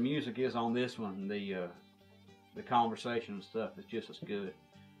great as the music is on this one, the conversation and stuff is just as good.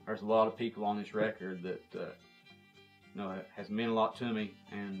 There's a lot of people on this record that has meant a lot to me,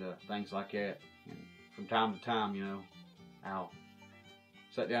 and things like that. And from time to time, I'll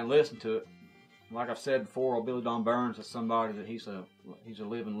sit down and listen to it. Like I've said before, old Billy Don Burns is somebody that he's a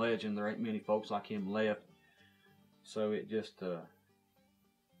living legend. There ain't many folks like him left. So it just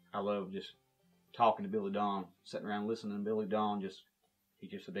I love just talking to Billy Don, sitting around listening to Billy Don.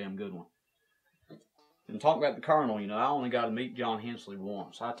 He's just a damn good one. And talking about the Colonel, I only got to meet John Hensley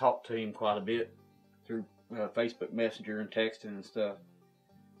once. I talked to him quite a bit through Facebook Messenger and texting and stuff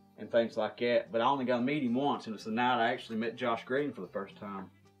and things like that. But I only got to meet him once, and it's the night I actually met Josh Green for the first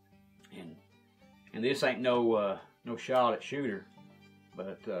time. And this ain't no shot at Shooter,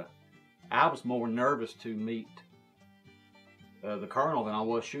 but I was more nervous to meet the Colonel than I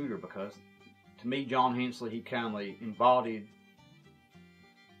was Shooter, because to me, John Hensley, he kind of embodied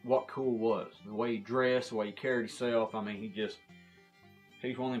what cool was. The way he dressed, the way he carried himself. I mean,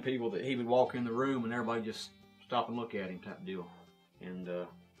 he's one of them people that he would walk in the room and everybody just stop and look at him type deal. And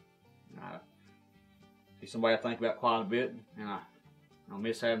he's somebody I think about quite a bit, and I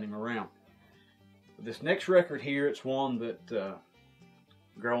miss having him around. But this next record here, it's one that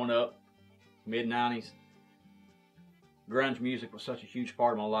growing up, mid-90s, grunge music was such a huge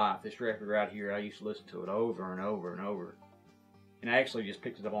part of my life. This record right here, I used to listen to it over and over and over. And I actually just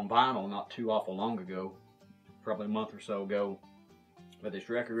picked it up on vinyl not too awful long ago, probably a month or so ago. But this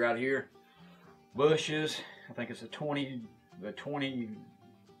record right here, Bushes, I think it's the 25th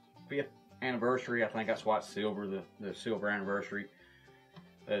anniversary. I think that's why it's silver, the silver anniversary.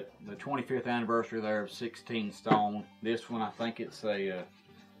 The 25th anniversary there of 16 Stone. This one, I think it's a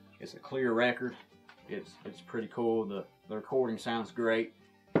clear record. It's pretty cool. The recording sounds great.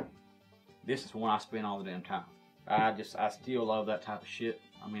 This is one I spend all the damn time. I still love that type of shit.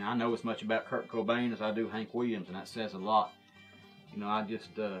 I mean, I know as much about Kurt Cobain as I do Hank Williams, and that says a lot.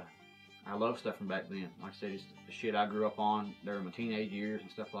 I love stuff from back then. Like I said, it's the shit I grew up on during my teenage years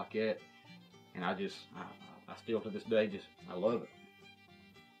and stuff like that. And I still to this day I love it.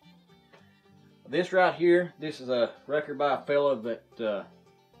 This right here, this is a record by a fella that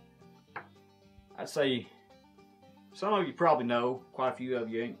I'd say some of you probably know, quite a few of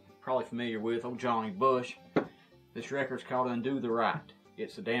you ain't probably familiar with, old Johnny Bush. This record's called Undo the Right.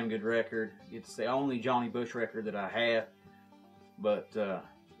 It's a damn good record. It's the only Johnny Bush record that I have. But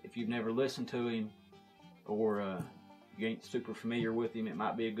if you've never listened to him, or you ain't super familiar with him, it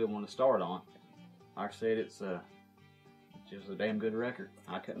might be a good one to start on. Like I said, it's just a damn good record.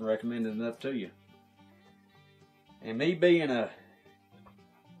 I couldn't recommend it enough to you. And me being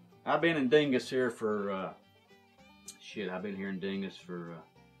I've been in Dingus here for, I've been here in Dingus for,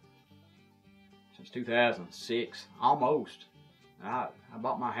 since 2006, almost. I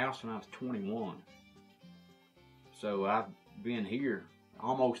bought my house when I was 21. So I've been here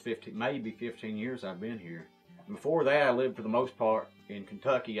almost 15, maybe 15 years I've been here. And before that, I lived for the most part in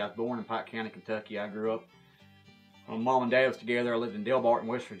Kentucky. I was born in Pike County, Kentucky. I grew up when my mom and dad was together, I lived in Delbarton,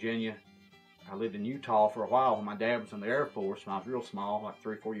 West Virginia. I lived in Utah for a while when my dad was in the Air Force when I was real small, like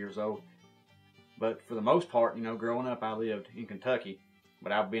 3 or 4 years old. But for the most part, you know, growing up, I lived in Kentucky.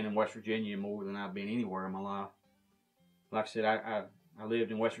 But I've been in West Virginia more than I've been anywhere in my life. Like I said, I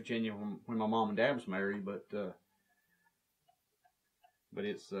lived in West Virginia when my mom and dad was married, but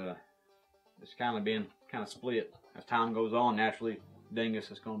it's kind of been kind of split. As time goes on, naturally,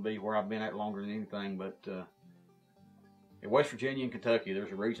 Dingus is going to be where I've been at longer than anything. But in West Virginia and Kentucky,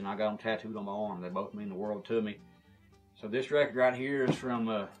 there's a reason I got them tattooed on my arm. They both mean the world to me. So this record right here is from,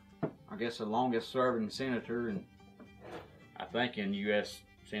 I guess, the longest serving senator, and I think in U.S.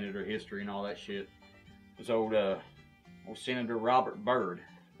 senator history and all that shit. It was old Senator Robert Byrd.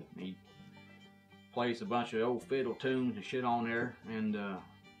 He plays a bunch of old fiddle tunes and shit on there, and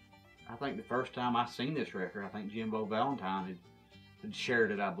I think the first time I seen this record, I think Jimbo Valentine had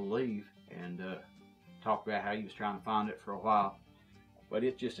shared it, I believe, and talked about how he was trying to find it for a while. But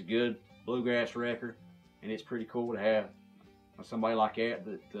it's just a good bluegrass record, and it's pretty cool to have somebody like that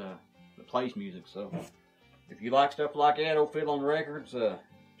that plays music. So if you like stuff like that, old fiddle on records,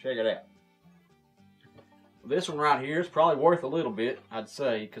 check it out. This one right here is probably worth a little bit, I'd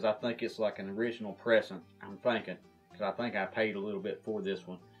say, because I think it's like an original present, I'm thinking, because I think I paid a little bit for this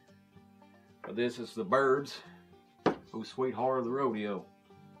one. But this is the Byrds, Oh Sweet Heart of the Rodeo.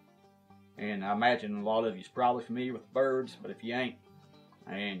 And I imagine a lot of you's probably familiar with the Byrds, but if you ain't,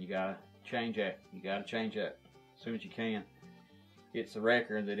 man, you gotta change that. You gotta change that as soon as you can. It's a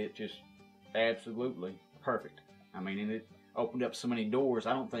record that it just absolutely perfect. I mean, and it opened up so many doors.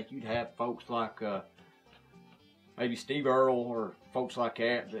 I don't think you'd have folks like maybe Steve Earle or folks like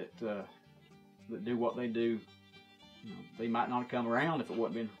that that do what they do. You know, they might not have come around if it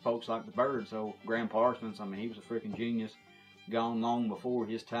wasn't been for folks like the Byrds. So Graham Parsons, I mean, he was a freaking genius, gone long before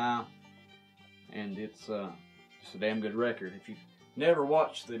his time, and it's a damn good record. If you've never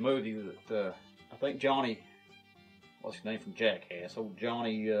watched the movie that I think Johnny, what's his name from Jackass? Old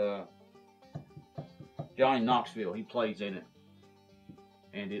Johnny Knoxville, he plays in it.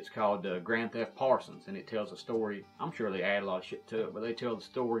 And it's called Grand Theft Parsons, and it tells a story. I'm sure they add a lot of shit to it, but they tell the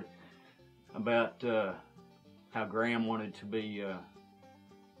story about how Graham wanted to be,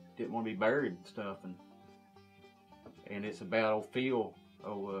 didn't want to be buried and stuff, and it's about old Phil,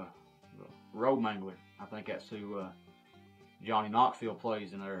 the road mangler. I think that's who Johnny Knoxville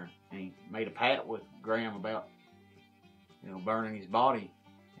plays in there, and he made a pact with Graham about, you know, burning his body,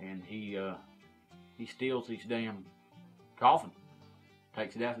 and he steals his damn coffin,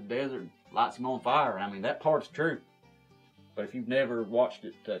 takes it out to the desert, lights him on fire. I mean, that part's true. But if you've never watched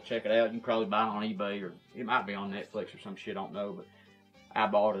it, check it out. You can probably buy it on eBay, or it might be on Netflix or some shit, I don't know. But I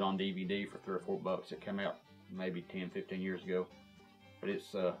bought it on DVD for $3 or $4. It came out maybe 10, 15 years ago. But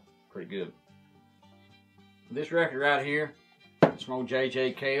it's pretty good. This record right here is from old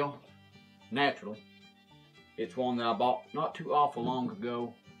J.J. Cale, Naturally. It's one that I bought not too awful long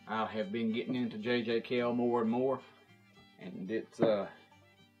ago. I have been getting into J.J. Cale more and more. And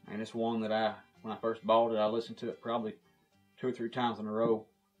it's one that when I first bought it, I listened to it probably 2 or 3 times in a row.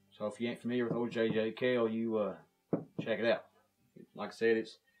 So if you ain't familiar with old J.J. Cale, you check it out. Like I said,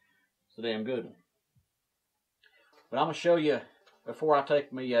 it's a damn good one. But I'm gonna show you before I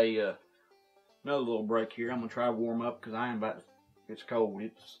take me another little break here. I'm gonna try to warm up because I am about. It's cold.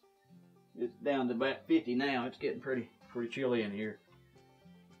 It's down to about 50 now. It's getting pretty chilly in here.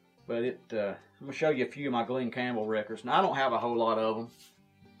 But I'm gonna show you a few of my Glen Campbell records. Now I don't have a whole lot of them.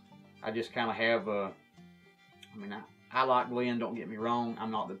 I just kind of have. I mean, I like Glenn, don't get me wrong.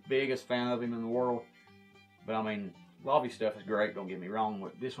 I'm not the biggest fan of him in the world. But I mean, a lot of his stuff is great, don't get me wrong.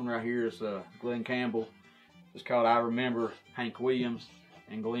 But this one right here is Glen Campbell. It's called I Remember Hank Williams.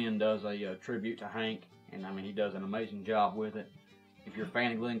 And Glenn does a tribute to Hank. And I mean, he does an amazing job with it. If you're a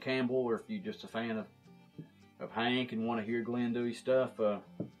fan of Glen Campbell, or if you're just a fan of Hank and want to hear Glenn do his stuff,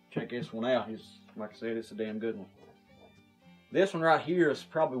 check this one out. Like I said, it's a damn good one. This one right here is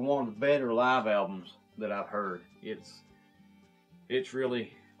probably one of the better live albums that I've heard. It's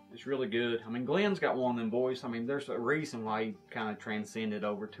really good. I mean, Glenn's got one of them voices. I mean, there's a reason why he kind of transcended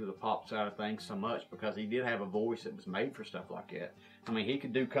over to the pop side of things so much, because he did have a voice that was made for stuff like that. I mean, he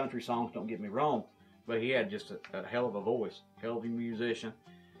could do country songs, don't get me wrong, but he had just a hell of a voice, hell of a musician.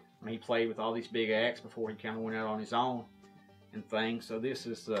 I mean, he played with all these big acts before he kind of went out on his own and things. So this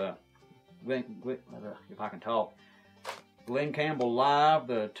is if I can talk, Glen Campbell Live,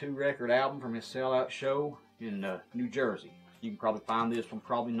 the 2-record album from his sellout show in New Jersey. You can probably find this one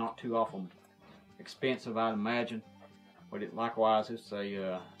probably not too awful expensive, I'd imagine. But likewise, it's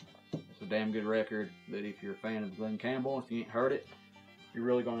a damn good record that if you're a fan of Glen Campbell, if you ain't heard it, you're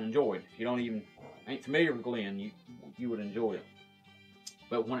really going to enjoy it. If you don't even ain't familiar with Glenn, you would enjoy it.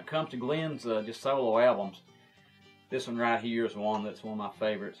 But when it comes to Glenn's just solo albums, this one right here is one that's one of my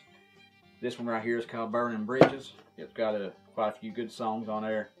favorites. This one right here is called Burning Bridges. It's got quite a few good songs on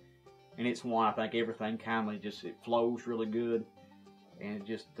there. And it's one I think everything kindly just, it flows really good. And it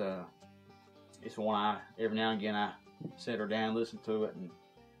just, it's one every now and again I sit her down and listen to it. And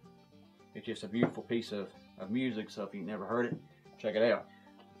it's just a beautiful piece of music. So if you've never heard it, check it out.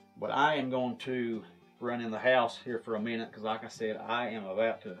 But I am going to run in the house here for a minute because like I said, I'm getting a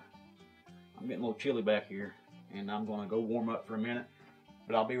little chilly back here. And I'm going to go warm up for a minute.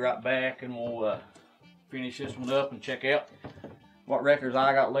 But I'll be right back and we'll finish this one up and check out what records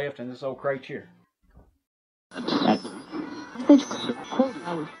I got left in this old crate here.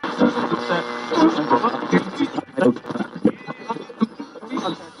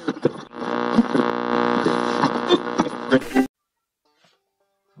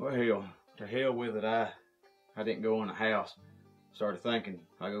 Well, to hell with it. I didn't go in the house. Started thinking,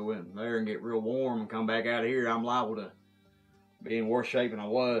 if I go in there and get real warm and come back out of here, I'm liable to be in worse shape than I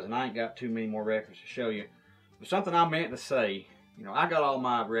was, and I ain't got too many more records to show you. But something I meant to say, you know, I got all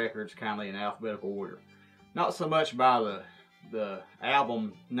my records kind of in alphabetical order. Not so much by the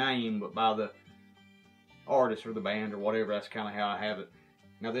album name, but by the artist or the band or whatever. That's kind of how I have it.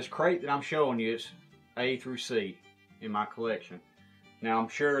 Now this crate that I'm showing you, it's A through C in my collection. Now I'm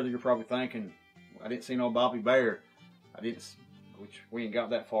sure that you're probably thinking, I didn't see no Bobby Bare. Which we ain't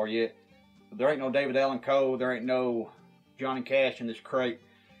got that far yet. But there ain't no David Allan Coe, there ain't no Johnny Cash in this crate.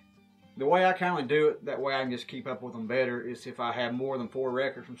 The way I kind of do it, that way I can just keep up with them better, is if I have more than 4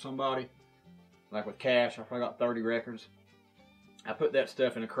 records from somebody. Like with Cash, I probably got 30 records. I put that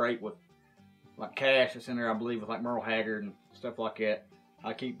stuff in a crate with, like Cash that's in there, I believe, with like Merle Haggard and stuff like that.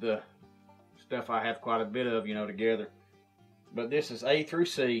 I keep the stuff I have quite a bit of, you know, together. But this is A through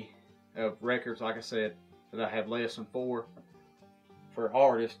C of records, like I said, that I have less than 4 for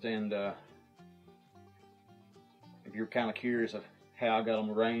artists. And if you're kind of curious of how I got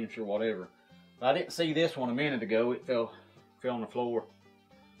them arranged or whatever. But I didn't see this one a minute ago. It fell on the floor.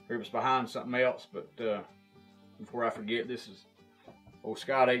 It was behind something else. But before I forget, this is old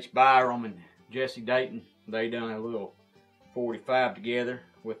Scott H. Byram and Jesse Dayton. They done a little 45 together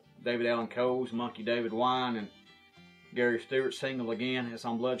with David Allan Coe's Monkey David Wine and Gary Stewart's single again. It's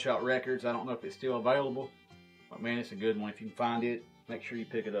on Bloodshot Records. I don't know if it's still available, but man, it's a good one. If you can find it, make sure you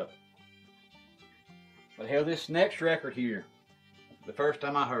pick it up. But hell, this next record here, the first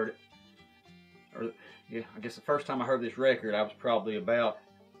time I heard it, or yeah, I guess the first time I heard this record, I was probably about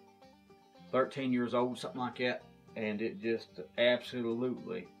 13 years old, something like that, and it just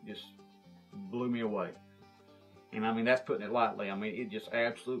absolutely just blew me away. And I mean, that's putting it lightly. I mean, it just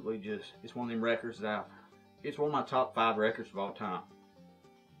absolutely just, it's one of them records that it's one of my top 5 records of all time.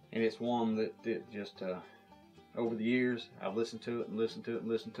 And it's one that just, over the years, I've listened to it and listened to it and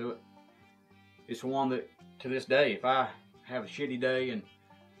listened to it. It's one that, to this day, if I have a shitty day and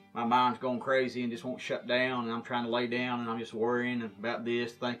my mind's going crazy and just won't shut down and I'm trying to lay down and I'm just worrying about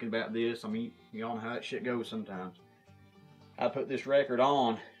this, thinking about this. I mean, you all know how that shit goes sometimes. I put this record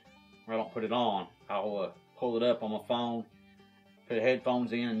on, or I don't put it on, I'll pull it up on my phone, put the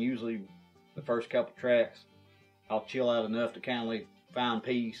headphones in, and usually the first couple tracks, I'll chill out enough to kind of find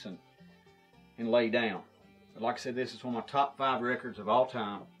peace and lay down. But like I said, this is one of my top 5 records of all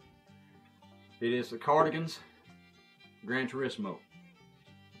time. It is the Cardigans, Gran Turismo.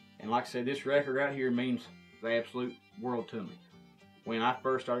 And like I said, this record right here means the absolute world to me. When I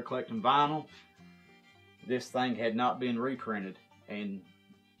first started collecting vinyl, this thing had not been reprinted. And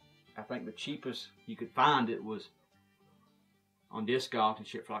I think the cheapest you could find it was on Discogs and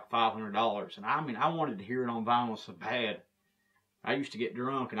shit for like $500. And I mean, I wanted to hear it on vinyl so bad. I used to get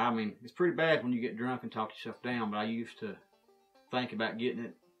drunk, and I mean, it's pretty bad when you get drunk and talk yourself down, but I used to think about getting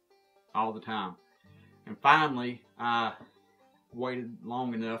it all the time. And finally, I waited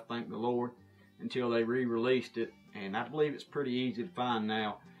long enough, thank the Lord, until they re-released it. And I believe it's pretty easy to find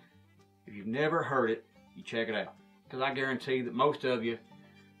now. If you've never heard it, you check it out. Because I guarantee that most of you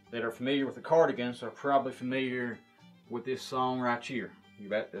that are familiar with the Cardigans are probably familiar with this song right here. You're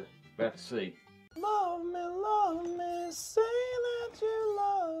about to see. Love me, say that you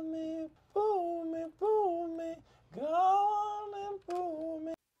love me, fool me, go on and fool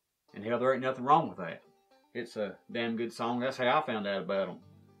me. And hell, there ain't nothing wrong with that. It's a damn good song. That's how I found out about them.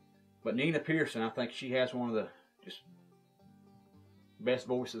 But Nina Pearson, I think she has one of the just best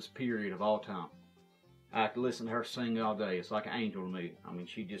voices, period, of all time. I could listen to her sing all day. It's like an angel to me. I mean,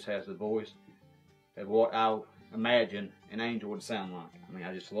 she just has the voice of what I imagine an angel would sound like. I mean,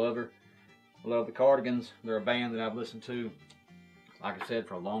 I just love her. I love the Cardigans. They're a band that I've listened to, like I said,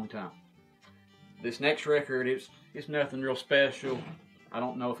 for a long time. This next record, it's nothing real special. I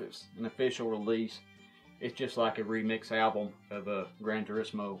don't know if it's an official release. It's just like a remix album of Gran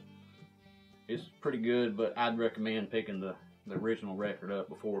Turismo. It's pretty good, but I'd recommend picking the original record up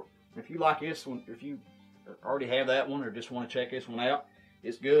before. If you like this one, if you already have that one or just want to check this one out,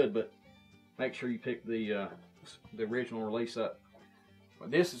 it's good, but make sure you pick the original release up. But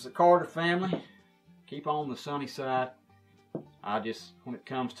this is the Carter family. Keep on the sunny side. When it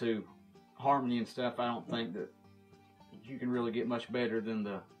comes to harmony and stuff, I don't think that you can really get much better than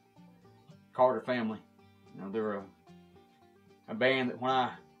the Carter family. You know, they're a band that when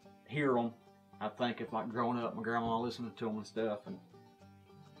I hear them, I think of like growing up, my grandma listening to them and stuff, and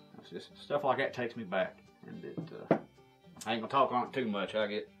it's just stuff like that takes me back. And I ain't gonna talk on it too much.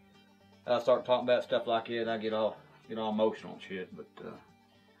 I start talking about stuff like that, I get all emotional and shit. But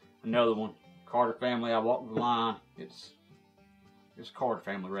another one, Carter family, I Walk the Line. It's a Carter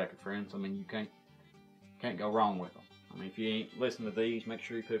family record, friends. I mean, you can't go wrong with them. I mean, if you ain't listening to these, make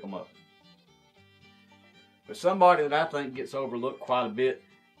sure you pick them up. But somebody that I think gets overlooked quite a bit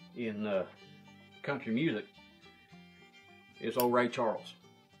in country music is old Ray Charles.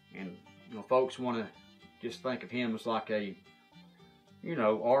 And, you know, folks want to just think of him as like a, you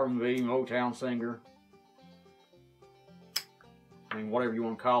know, R&B, Motown singer. I mean, whatever you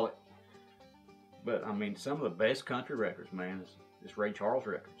want to call it. But, I mean, some of the best country records, man, is Ray Charles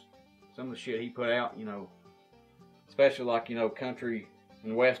records. Some of the shit he put out, you know, especially like, you know, country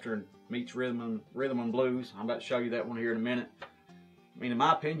and western meets rhythm and blues. I'm about to show you that one here in a minute. I mean, in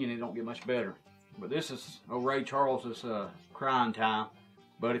my opinion, it don't get much better. But this is old Ray Charles's Crying Time.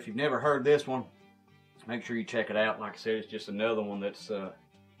 But if you've never heard this one, make sure you check it out. Like I said, it's just another one that's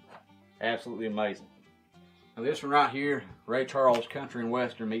absolutely amazing. Now this one right here, Ray Charles Country and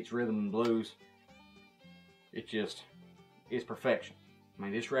Western meets rhythm and blues. It's perfection. I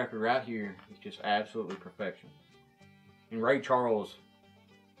mean, this record right here is just absolutely perfection. And Ray Charles,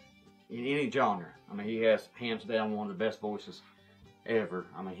 in any genre, I mean, he has hands down one of the best voices ever.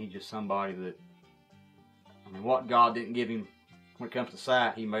 I mean, he's just somebody that, I mean, what God didn't give him when it comes to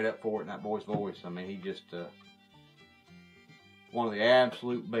sight, he made up for it in that boy's voice. I mean, he just one of the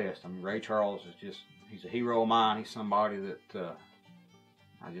absolute best. I mean, Ray Charles is just, he's a hero of mine. He's somebody that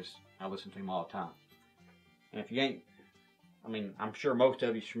I listen to him all the time. And if you ain't, I mean, I'm sure most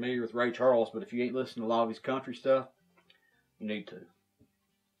of you's familiar with Ray Charles, but if you ain't listening to a lot of his country stuff, you need to.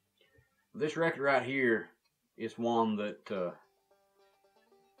 This record right here is one that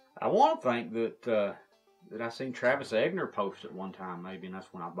I want to think that I seen Travis Egner post at one time, maybe, and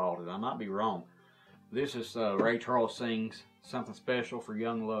that's when I bought it. I might be wrong. This is Ray Charles Sings Something Special for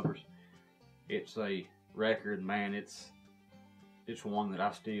Young Lovers. It's a record, man. It's one that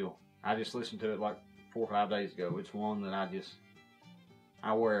I just listened to it like 4 or 5 days ago. It's one that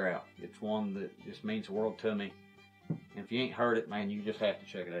I wear out. It's one that just means the world to me. And if you ain't heard it, man, you just have to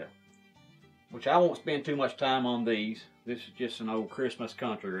check it out. Which I won't spend too much time on these. This is just an old Christmas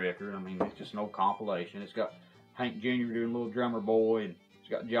country record. I mean, it's just an old compilation. It's got Hank Jr. doing Little Drummer Boy, and it's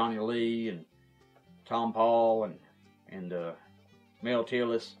got Johnny Lee and Tom Paul and Mel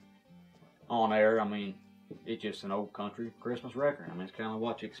Tillis on there. I mean, it's just an old country Christmas record. I mean, it's kind of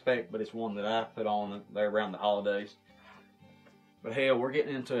what you expect, but it's one that I put on there around the holidays. But hell, we're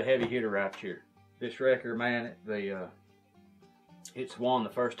getting into a heavy hitter right here. This record, man, it's one the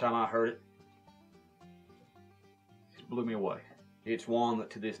first time I heard it, it blew me away. It's one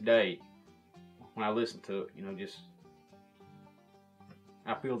that to this day, when I listen to it, you know, just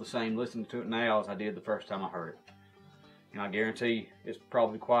I feel the same listening to it now as I did the first time I heard it. And I guarantee it's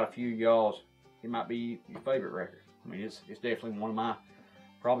probably quite a few of y'all's, it might be your favorite record. I mean, it's definitely one of my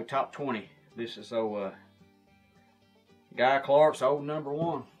probably top 20. This is Guy Clark's old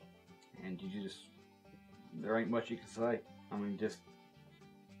 #1, and there ain't much you can say. I mean,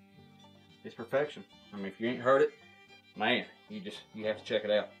 it's perfection. I mean, if you ain't heard it, man, you have to check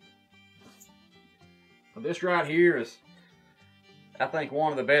it out. Well, this right here is, I think,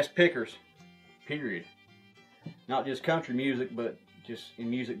 one of the best pickers, period. Not just country music, but just in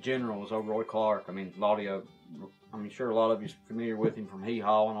music general, is old Roy Clark. I mean, sure a lot of you's familiar with him from Hee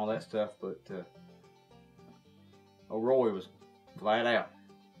Haw and all that stuff, but old Roy was flat out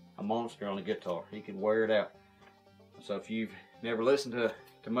a monster on the guitar. He could wear it out. So if you've never listened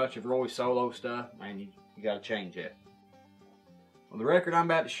to much of Roy's solo stuff, man, you got to change that. Well, the record I'm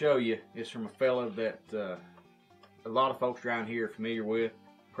about to show you is from a fella that a lot of folks around here are familiar with.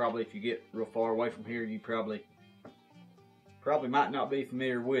 Probably if you get real far away from here, you probably might not be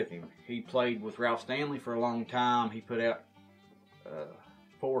familiar with him. He played with Ralph Stanley for a long time. He put out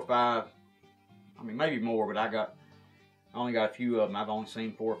 4 or 5, I mean maybe more, but I got I only got a few of them. I've only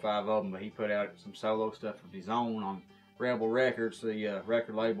seen 4 or 5 of them, but he put out some solo stuff of his own on Rebel Records, the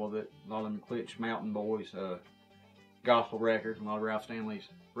record label that a lot of them Klitsch Mountain Boys, gospel records, and a lot of Ralph Stanley's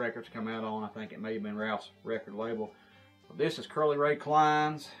records come out on. I think it may have been Ralph's record label. But this is Curly Ray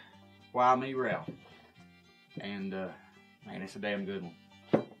Klein's Why Me Ralph. And man, it's a damn good one.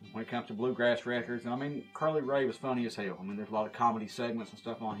 When it comes to bluegrass records, and I mean, Curly Ray was funny as hell. I mean, there's a lot of comedy segments and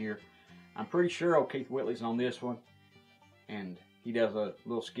stuff on here. I'm pretty sure old Keith Whitley's on this one, and he does a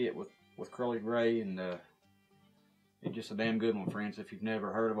little skit with Curly Ray, and it's just a damn good one, friends. If you've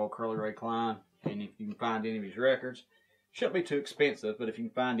never heard of old Curly Ray Klein, and if you can find any of his records, shouldn't be too expensive, but if you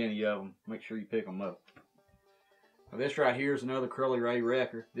can find any of them, make sure you pick them up. Now, this right here is another Curly Ray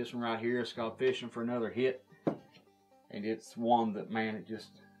record. This one right here is called Fishing for Another Hit, and it's one that, man,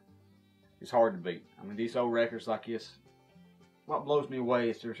 it's hard to beat. I mean, these old records like this, what blows me away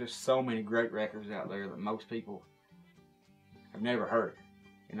is there's just so many great records out there that most people have never heard.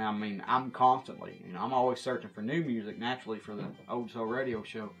 And I mean, I'm constantly, I'm always searching for new music, naturally, for the Old Soul Radio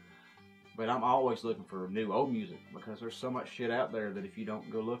Show. But I'm always looking for new old music, because there's so much shit out there that if you don't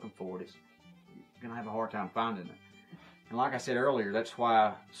go looking for it, you're going to have a hard time finding it. And like I said earlier, that's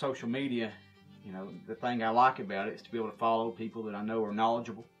why social media, the thing I like about it is to be able to follow people that I know are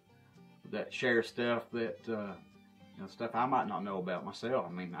knowledgeable, that share stuff that, stuff I might not know about myself.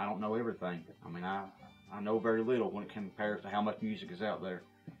 I mean, I don't know everything. I mean, I know very little when it compares to how much music is out there.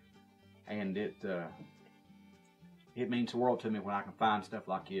 And it means the world to me when I can find stuff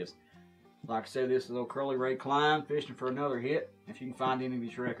like this. Like I said, this is old Curly Ray Klein, Fishing for Another Hit. If you can find any of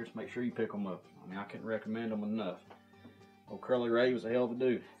these records, make sure you pick them up. I mean, I couldn't recommend them enough. Old Curly Ray was a hell of a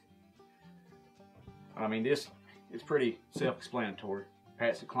dude. I mean, it's pretty self-explanatory.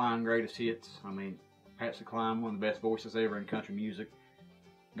 Patsy Cline, greatest hits. I mean, Patsy Cline, one of the best voices ever in country music.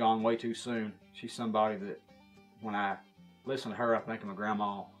 Gone way too soon. She's somebody that, when I listen to her, I think of my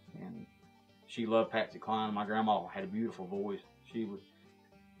grandma. And she loved Patsy Cline. My grandma had a beautiful voice. She would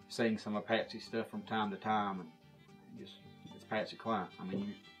sing some of Patsy's stuff from time to time, and it's Patsy Cline. I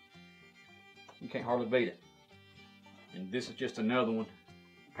mean, you can't hardly beat it. And this is just another one,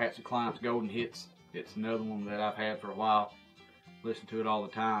 Patsy Cline's Golden Hits. It's another one that I've had for a while. Listen to it all the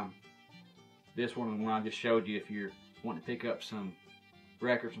time. This one, the one I just showed you, if you're wanting to pick up some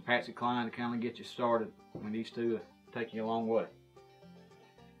records from Patsy Cline to kind of get you started, I mean, these two will take you a long way.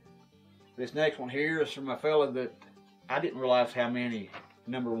 This next one here is from a fella that I didn't realize how many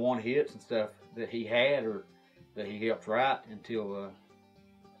 #1 hits and stuff that he had, or that he helped write, until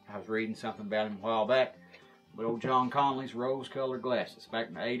I was reading something about him a while back. But old John Conley's Rose-Colored Glasses, back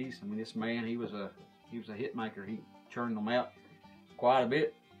in the 80s. I mean, this man, he was a hit maker. He churned them out quite a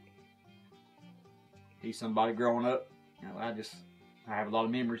bit. He's somebody growing up. I have a lot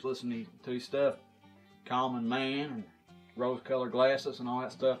of memories listening to his stuff. Common Man and Rose-Colored Glasses and all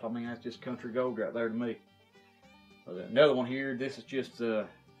that stuff. I mean, that's just country gold right there to me. Another one here, this is just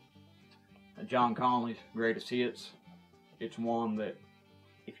John Conley's greatest hits. It's one that,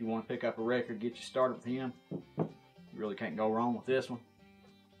 if you want to pick up a record, get you started with him, you really can't go wrong with this one.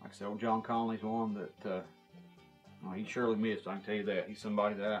 Like I said, old John Conley's one that he surely missed, I can tell you that. He's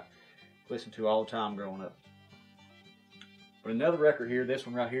somebody that I listened to all the time growing up. But another record here, this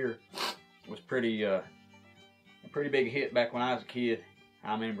one right here, was a pretty big hit back when I was a kid.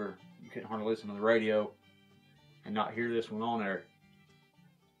 I remember you couldn't hardly listen to the radio and not hear this one on there.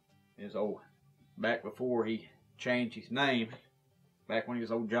 It's back before he changed his name, back when he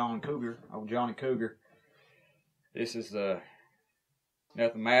was old Johnny Cougar. This is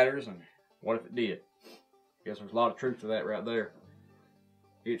Nothing Matters and What If It Did. I guess there's a lot of truth to that right there.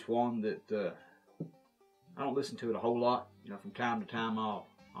 It's one that I don't listen to it a whole lot. From time to time I'll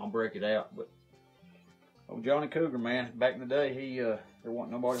break it out. But old Johnny Cougar, man, back in the day, there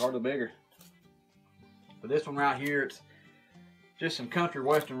wasn't nobody hardly bigger. But this one right here, it's just some country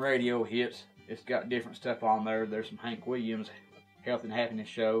western radio hits. It's got different stuff on there. There's some Hank Williams Health and Happiness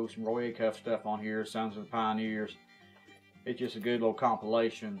shows, some Roy Acuff stuff on here, Sons of the Pioneers. It's just a good little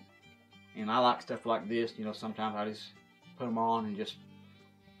compilation. And I like stuff like this. Sometimes I just put them on and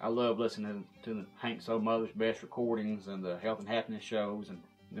I love listening to the Hank Soul Mother's Best Recordings and the Health and Happiness shows and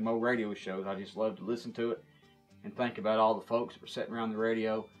them old radio shows. I just love to listen to it and think about all the folks that were sitting around the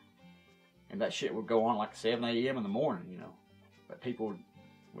radio. And that shit would go on like 7 a.m. in the morning, But people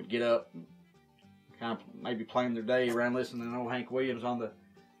would get up and kind of maybe plan their day around listening to old Hank Williams on the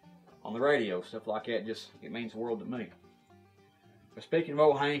radio. Stuff like that, it means the world to me. But speaking of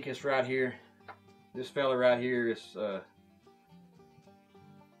old Hank, this right here, this fella right here is,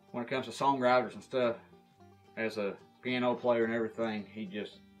 when it comes to songwriters and stuff, as a piano player and everything,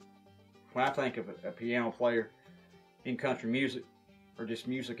 when I think of a piano player, in country music, or just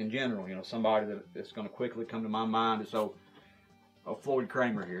music in general. You know, somebody that's going to quickly come to my mind is Floyd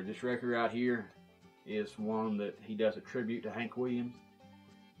Kramer here. This record right here is one that he does a tribute to Hank Williams.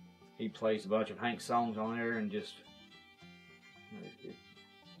 He plays a bunch of Hank songs on there, and just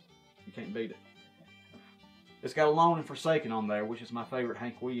you can't beat it. It's got Alone and Forsaken on there, which is my favorite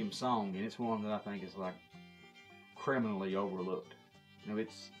Hank Williams song, and it's one that I think is like criminally overlooked. You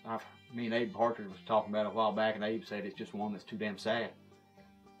know, me and Abe Partridge was talking about it a while back, and Abe said it's just one that's too damn sad.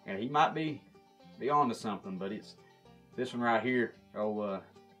 And he might be on to something, but it's this one right here.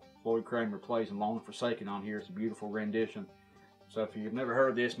 Floyd Kramer plays Alone and Forsaken on here. It's a beautiful rendition. So if you've never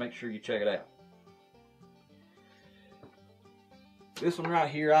heard this, make sure you check it out. This one right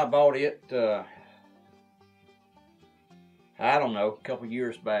here, I bought it, I don't know, a couple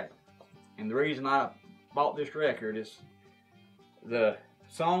years back. And the reason I bought this record is the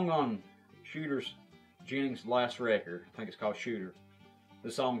song on Shooter's Jennings' last record. I think it's called Shooter.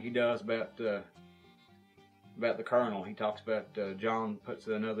 The song he does about the Colonel. He talks about John puts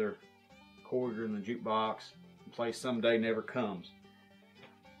another quarter in the jukebox and plays Someday Never Comes.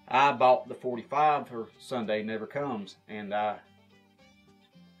 I bought the 45 for Someday Never Comes, and I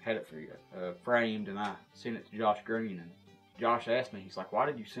had it framed, and I sent it to Josh Green. And Josh asked me, he's like, "Why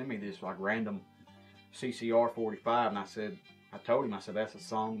did you send me this like random CCR 45?" And I told him, that's a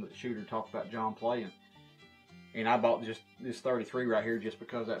song that Shooter talked about John playing. And I bought just this 33 right here just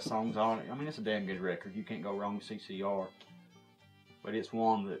because that song's on it. I mean, it's a damn good record. You can't go wrong with CCR. But it's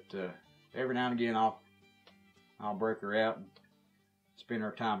one that every now and again I'll break her out and spend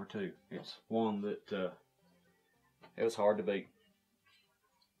her a time or two. It's one that it was hard to beat.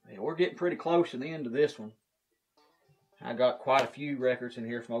 Yeah, we're getting pretty close to the end of this one. I got quite a few records in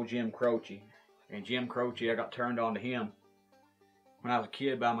here from old Jim Croce. And Jim Croce, I got turned on to him when I was a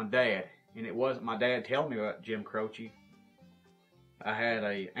kid by my dad. And it wasn't my dad telling me about Jim Croce. I had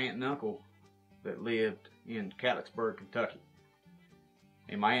a aunt and uncle that lived in Catlettsburg, Kentucky.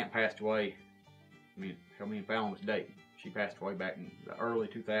 And my aunt passed away. Me and Fallon was dating. She passed away back in the early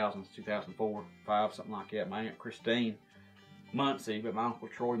 2000s, 2004, 5, something like that. My aunt Christine Muncie, but my uncle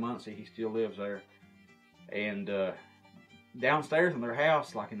Troy Muncie, he still lives there. And downstairs in their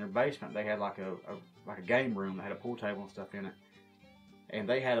house, like in their basement, they had like a game room. They had a pool table and stuff in it. And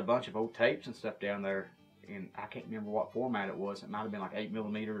they had a bunch of old tapes and stuff down there, and I can't remember what format it was. It might have been like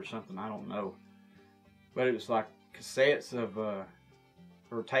 8mm or something, I don't know. But it was like cassettes of,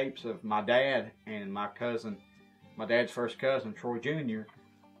 or tapes of my dad and my dad's first cousin, Troy Jr.,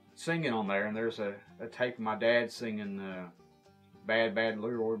 singing on there. And there's a tape of my dad singing Bad, Bad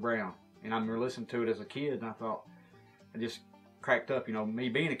Leroy Brown. And I remember listening to it as a kid, and I thought, I just cracked up, you know, me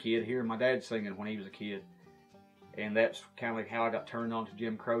being a kid, hearing my dad singing when he was a kid. And that's kind of like how I got turned on to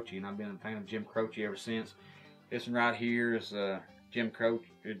Jim Croce, and I've been a fan of Jim Croce ever since. This one right here is Jim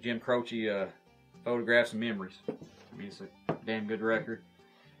Croce Photographs and Memories. I mean, it's a damn good record.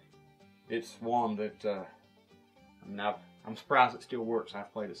 It's one that I'm surprised it still works.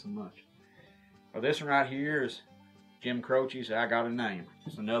 I've played it so much. Well, this one right here is Jim Croce's I Got a Name.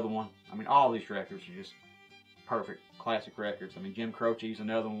 It's another one. I mean, all these records are just perfect classic records. I mean, Jim Croce's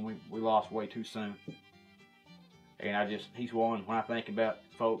another one we lost way too soon. And he's one, when I think about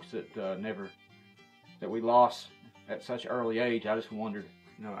folks that we lost at such an early age, I just wondered,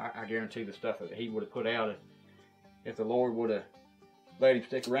 you know, I guarantee the stuff that he would have put out, if the Lord would have let him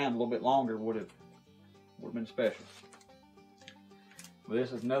stick around a little bit longer, would have been special. But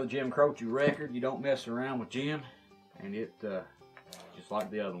this is another Jim Croce record. You don't mess around with Jim, and it, just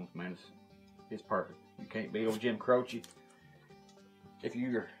like the other ones, man, it's perfect. You can't beat old Jim Croce.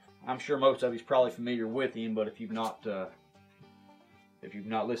 I'm sure most of you's probably familiar with him, but if you've not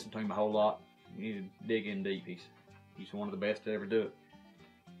listened to him a whole lot, you need to dig in deep. He's one of the best to ever do it.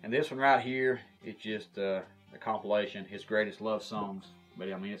 And this one right here, it's just a compilation, his greatest love songs.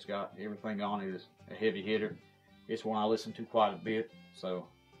 But I mean, it's got everything on it. It's a heavy hitter. It's one I listen to quite a bit. So,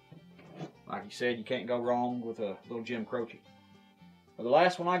 like you said, you can't go wrong with a little Jim Croce. Well, the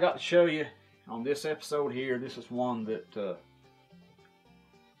last one I got to show you on this episode here, this is one that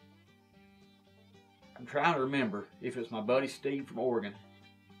I'm trying to remember if it's my buddy Steve from Oregon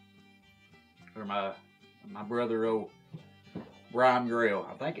or my brother Brian Grell.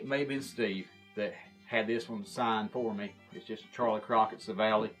 I think it may have been Steve that had this one signed for me. It's just Charlie Crockett's The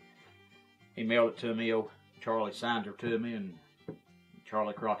Valley. He mailed it to me. Charlie signed her to me, and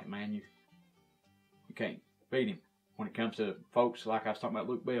Charlie Crockett, man, you can't beat him when it comes to folks like I was talking about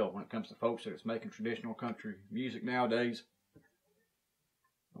Luke Bell. When it comes to folks that's making traditional country music nowadays,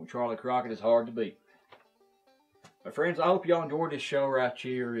 Charlie Crockett is hard to beat. But friends, I hope y'all enjoyed this show right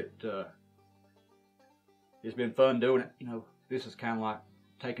here. it's been fun doing it. You know, this is kind of like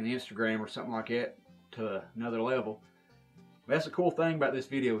taking Instagram or something like that to another level. That's the cool thing about this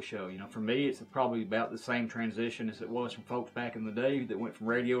video show. You know, for me, it's probably about the same transition as it was from folks back in the day that went from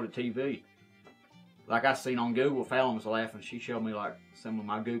radio to TV. Like I seen on Google, Fallon was laughing. She showed me like some of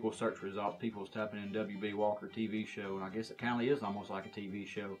my Google search results. People was typing in W.B. Walker TV show, and I guess it kind of is almost like a TV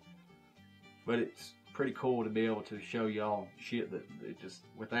show. But it's pretty cool to be able to show y'all shit that just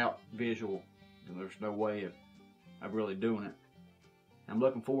without visual, there's no way of really doing it. I'm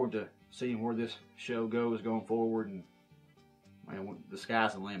looking forward to seeing where this show goes going forward, and man, the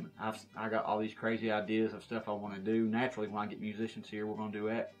sky's the limit. I got all these crazy ideas of stuff I want to do. Naturally, when I get musicians here, we're going to do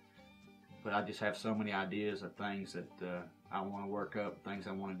that. But I just have so many ideas of things that I want to work up, things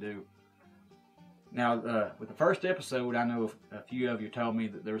I want to do. Now, with the first episode, I know a few of you told me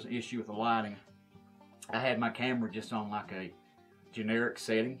that there was an issue with the lighting. I had my camera just on like a generic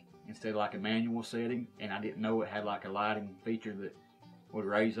setting instead of like a manual setting, and I didn't know it had like a lighting feature that would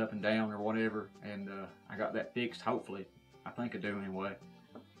raise up and down or whatever, and I got that fixed, hopefully. I think I do anyway,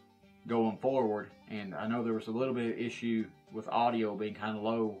 going forward. And I know there was a little bit of issue with audio being kind of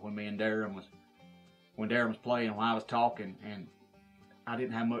low when Darren was playing, while I was talking, and I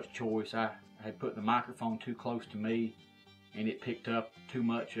didn't have much choice. I had put the microphone too close to me, and it picked up too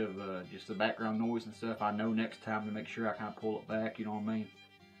much of just the background noise and stuff. I know next time to make sure I kind of pull it back, you know what I mean?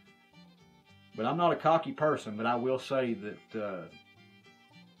 But I'm not a cocky person, but I will say that the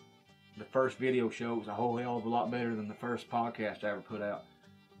first video show was a whole hell of a lot better than the first podcast I ever put out.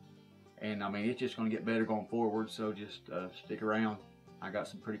 And I mean, it's just going to get better going forward, so just stick around. I got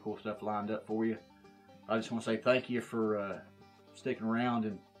some pretty cool stuff lined up for you. I just want to say thank you for sticking around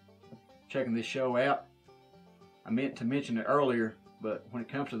and checking this show out. I meant to mention it earlier, but when it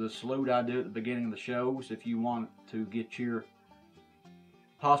comes to the salute I do at the beginning of the shows, if you want to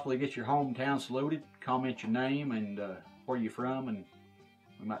possibly get your hometown saluted, comment your name and where you're from, and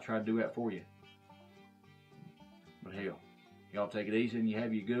we might try to do that for you. But hell, y'all take it easy and you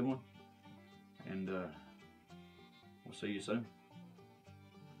have you a good one. And we'll see you soon.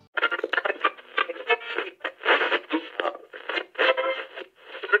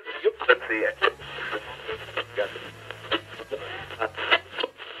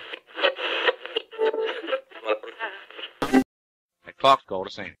 The clock's go the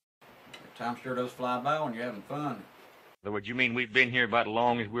same. Time sure does fly by when you're having fun. In other words, you mean we've been here about as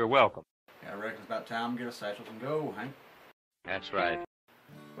long as we're welcome? Yeah, I reckon it's about time to get our satchels and go, Hank. That's right.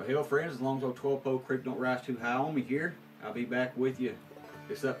 Well, hell, friends, as long as old 12 Pole Creek don't rise too high on me here, I'll be back with you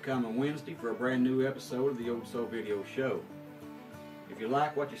this upcoming Wednesday for a brand new episode of the Old Soul Video Show. If you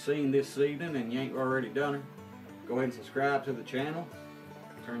like what you're seeing this evening and you ain't already done it, go ahead and subscribe to the channel.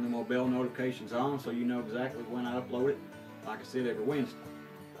 Turn them bell notifications on so you know exactly when I upload it, like I said, every Wednesday.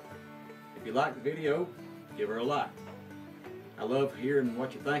 If you like the video, give her a like. I love hearing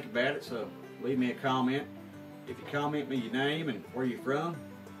what you think about it, so leave me a comment. If you comment me your name and where you're from,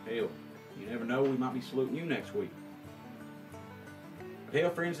 hell, you never know, we might be saluting you next week. But hell,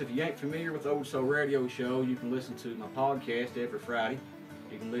 friends, if you ain't familiar with the Old Soul Radio Show, you can listen to my podcast every Friday.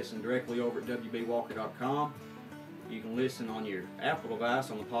 You can listen directly over at WBWalker.com. You can listen on your Apple device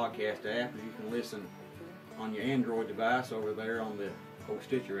on the podcast app, or you can listen on your Android device over there on the old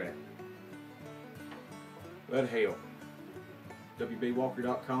Stitcher app. But hell,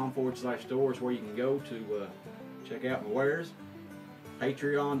 WBWalker.com/store is where you can go to check out my wares.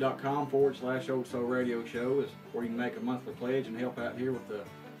 Patreon.com/Old Soul Radio Show is where you can make a monthly pledge and help out here with the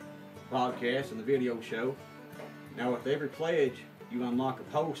podcast and the video show. Now, with every pledge, you unlock a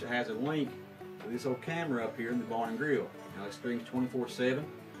post that has a link to this old camera up here in the Barn and Grill. Now, it streams 24/7.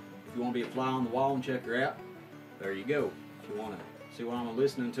 If you want to be a fly on the wall and check her out, there you go. If you want to see what I'm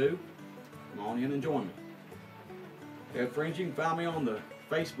listening to, come on in and join me. Yeah, friends, you can find me on the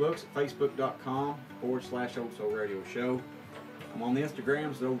Facebooks at facebook.com/Old Soul Radio Show. I'm on the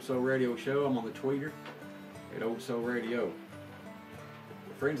Instagrams at Old Soul Radio Show. I'm on the Twitter at Old Soul Radio.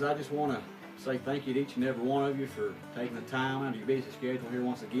 Well, friends, I just want to say thank you to each and every one of you for taking the time out of your busy schedule here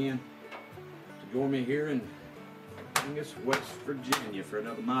once again to join me here in, I guess, West Virginia for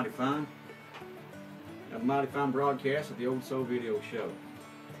another mighty fine broadcast of the Old Soul Video Show.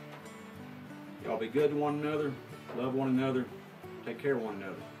 Y'all be good to one another, love one another, take care of one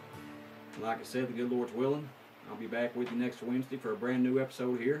another. And like I said, the good Lord's willing, I'll be back with you next Wednesday for a brand new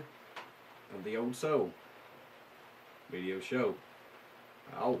episode here of the Old Soul Video Show.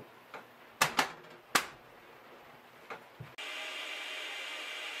 Oh.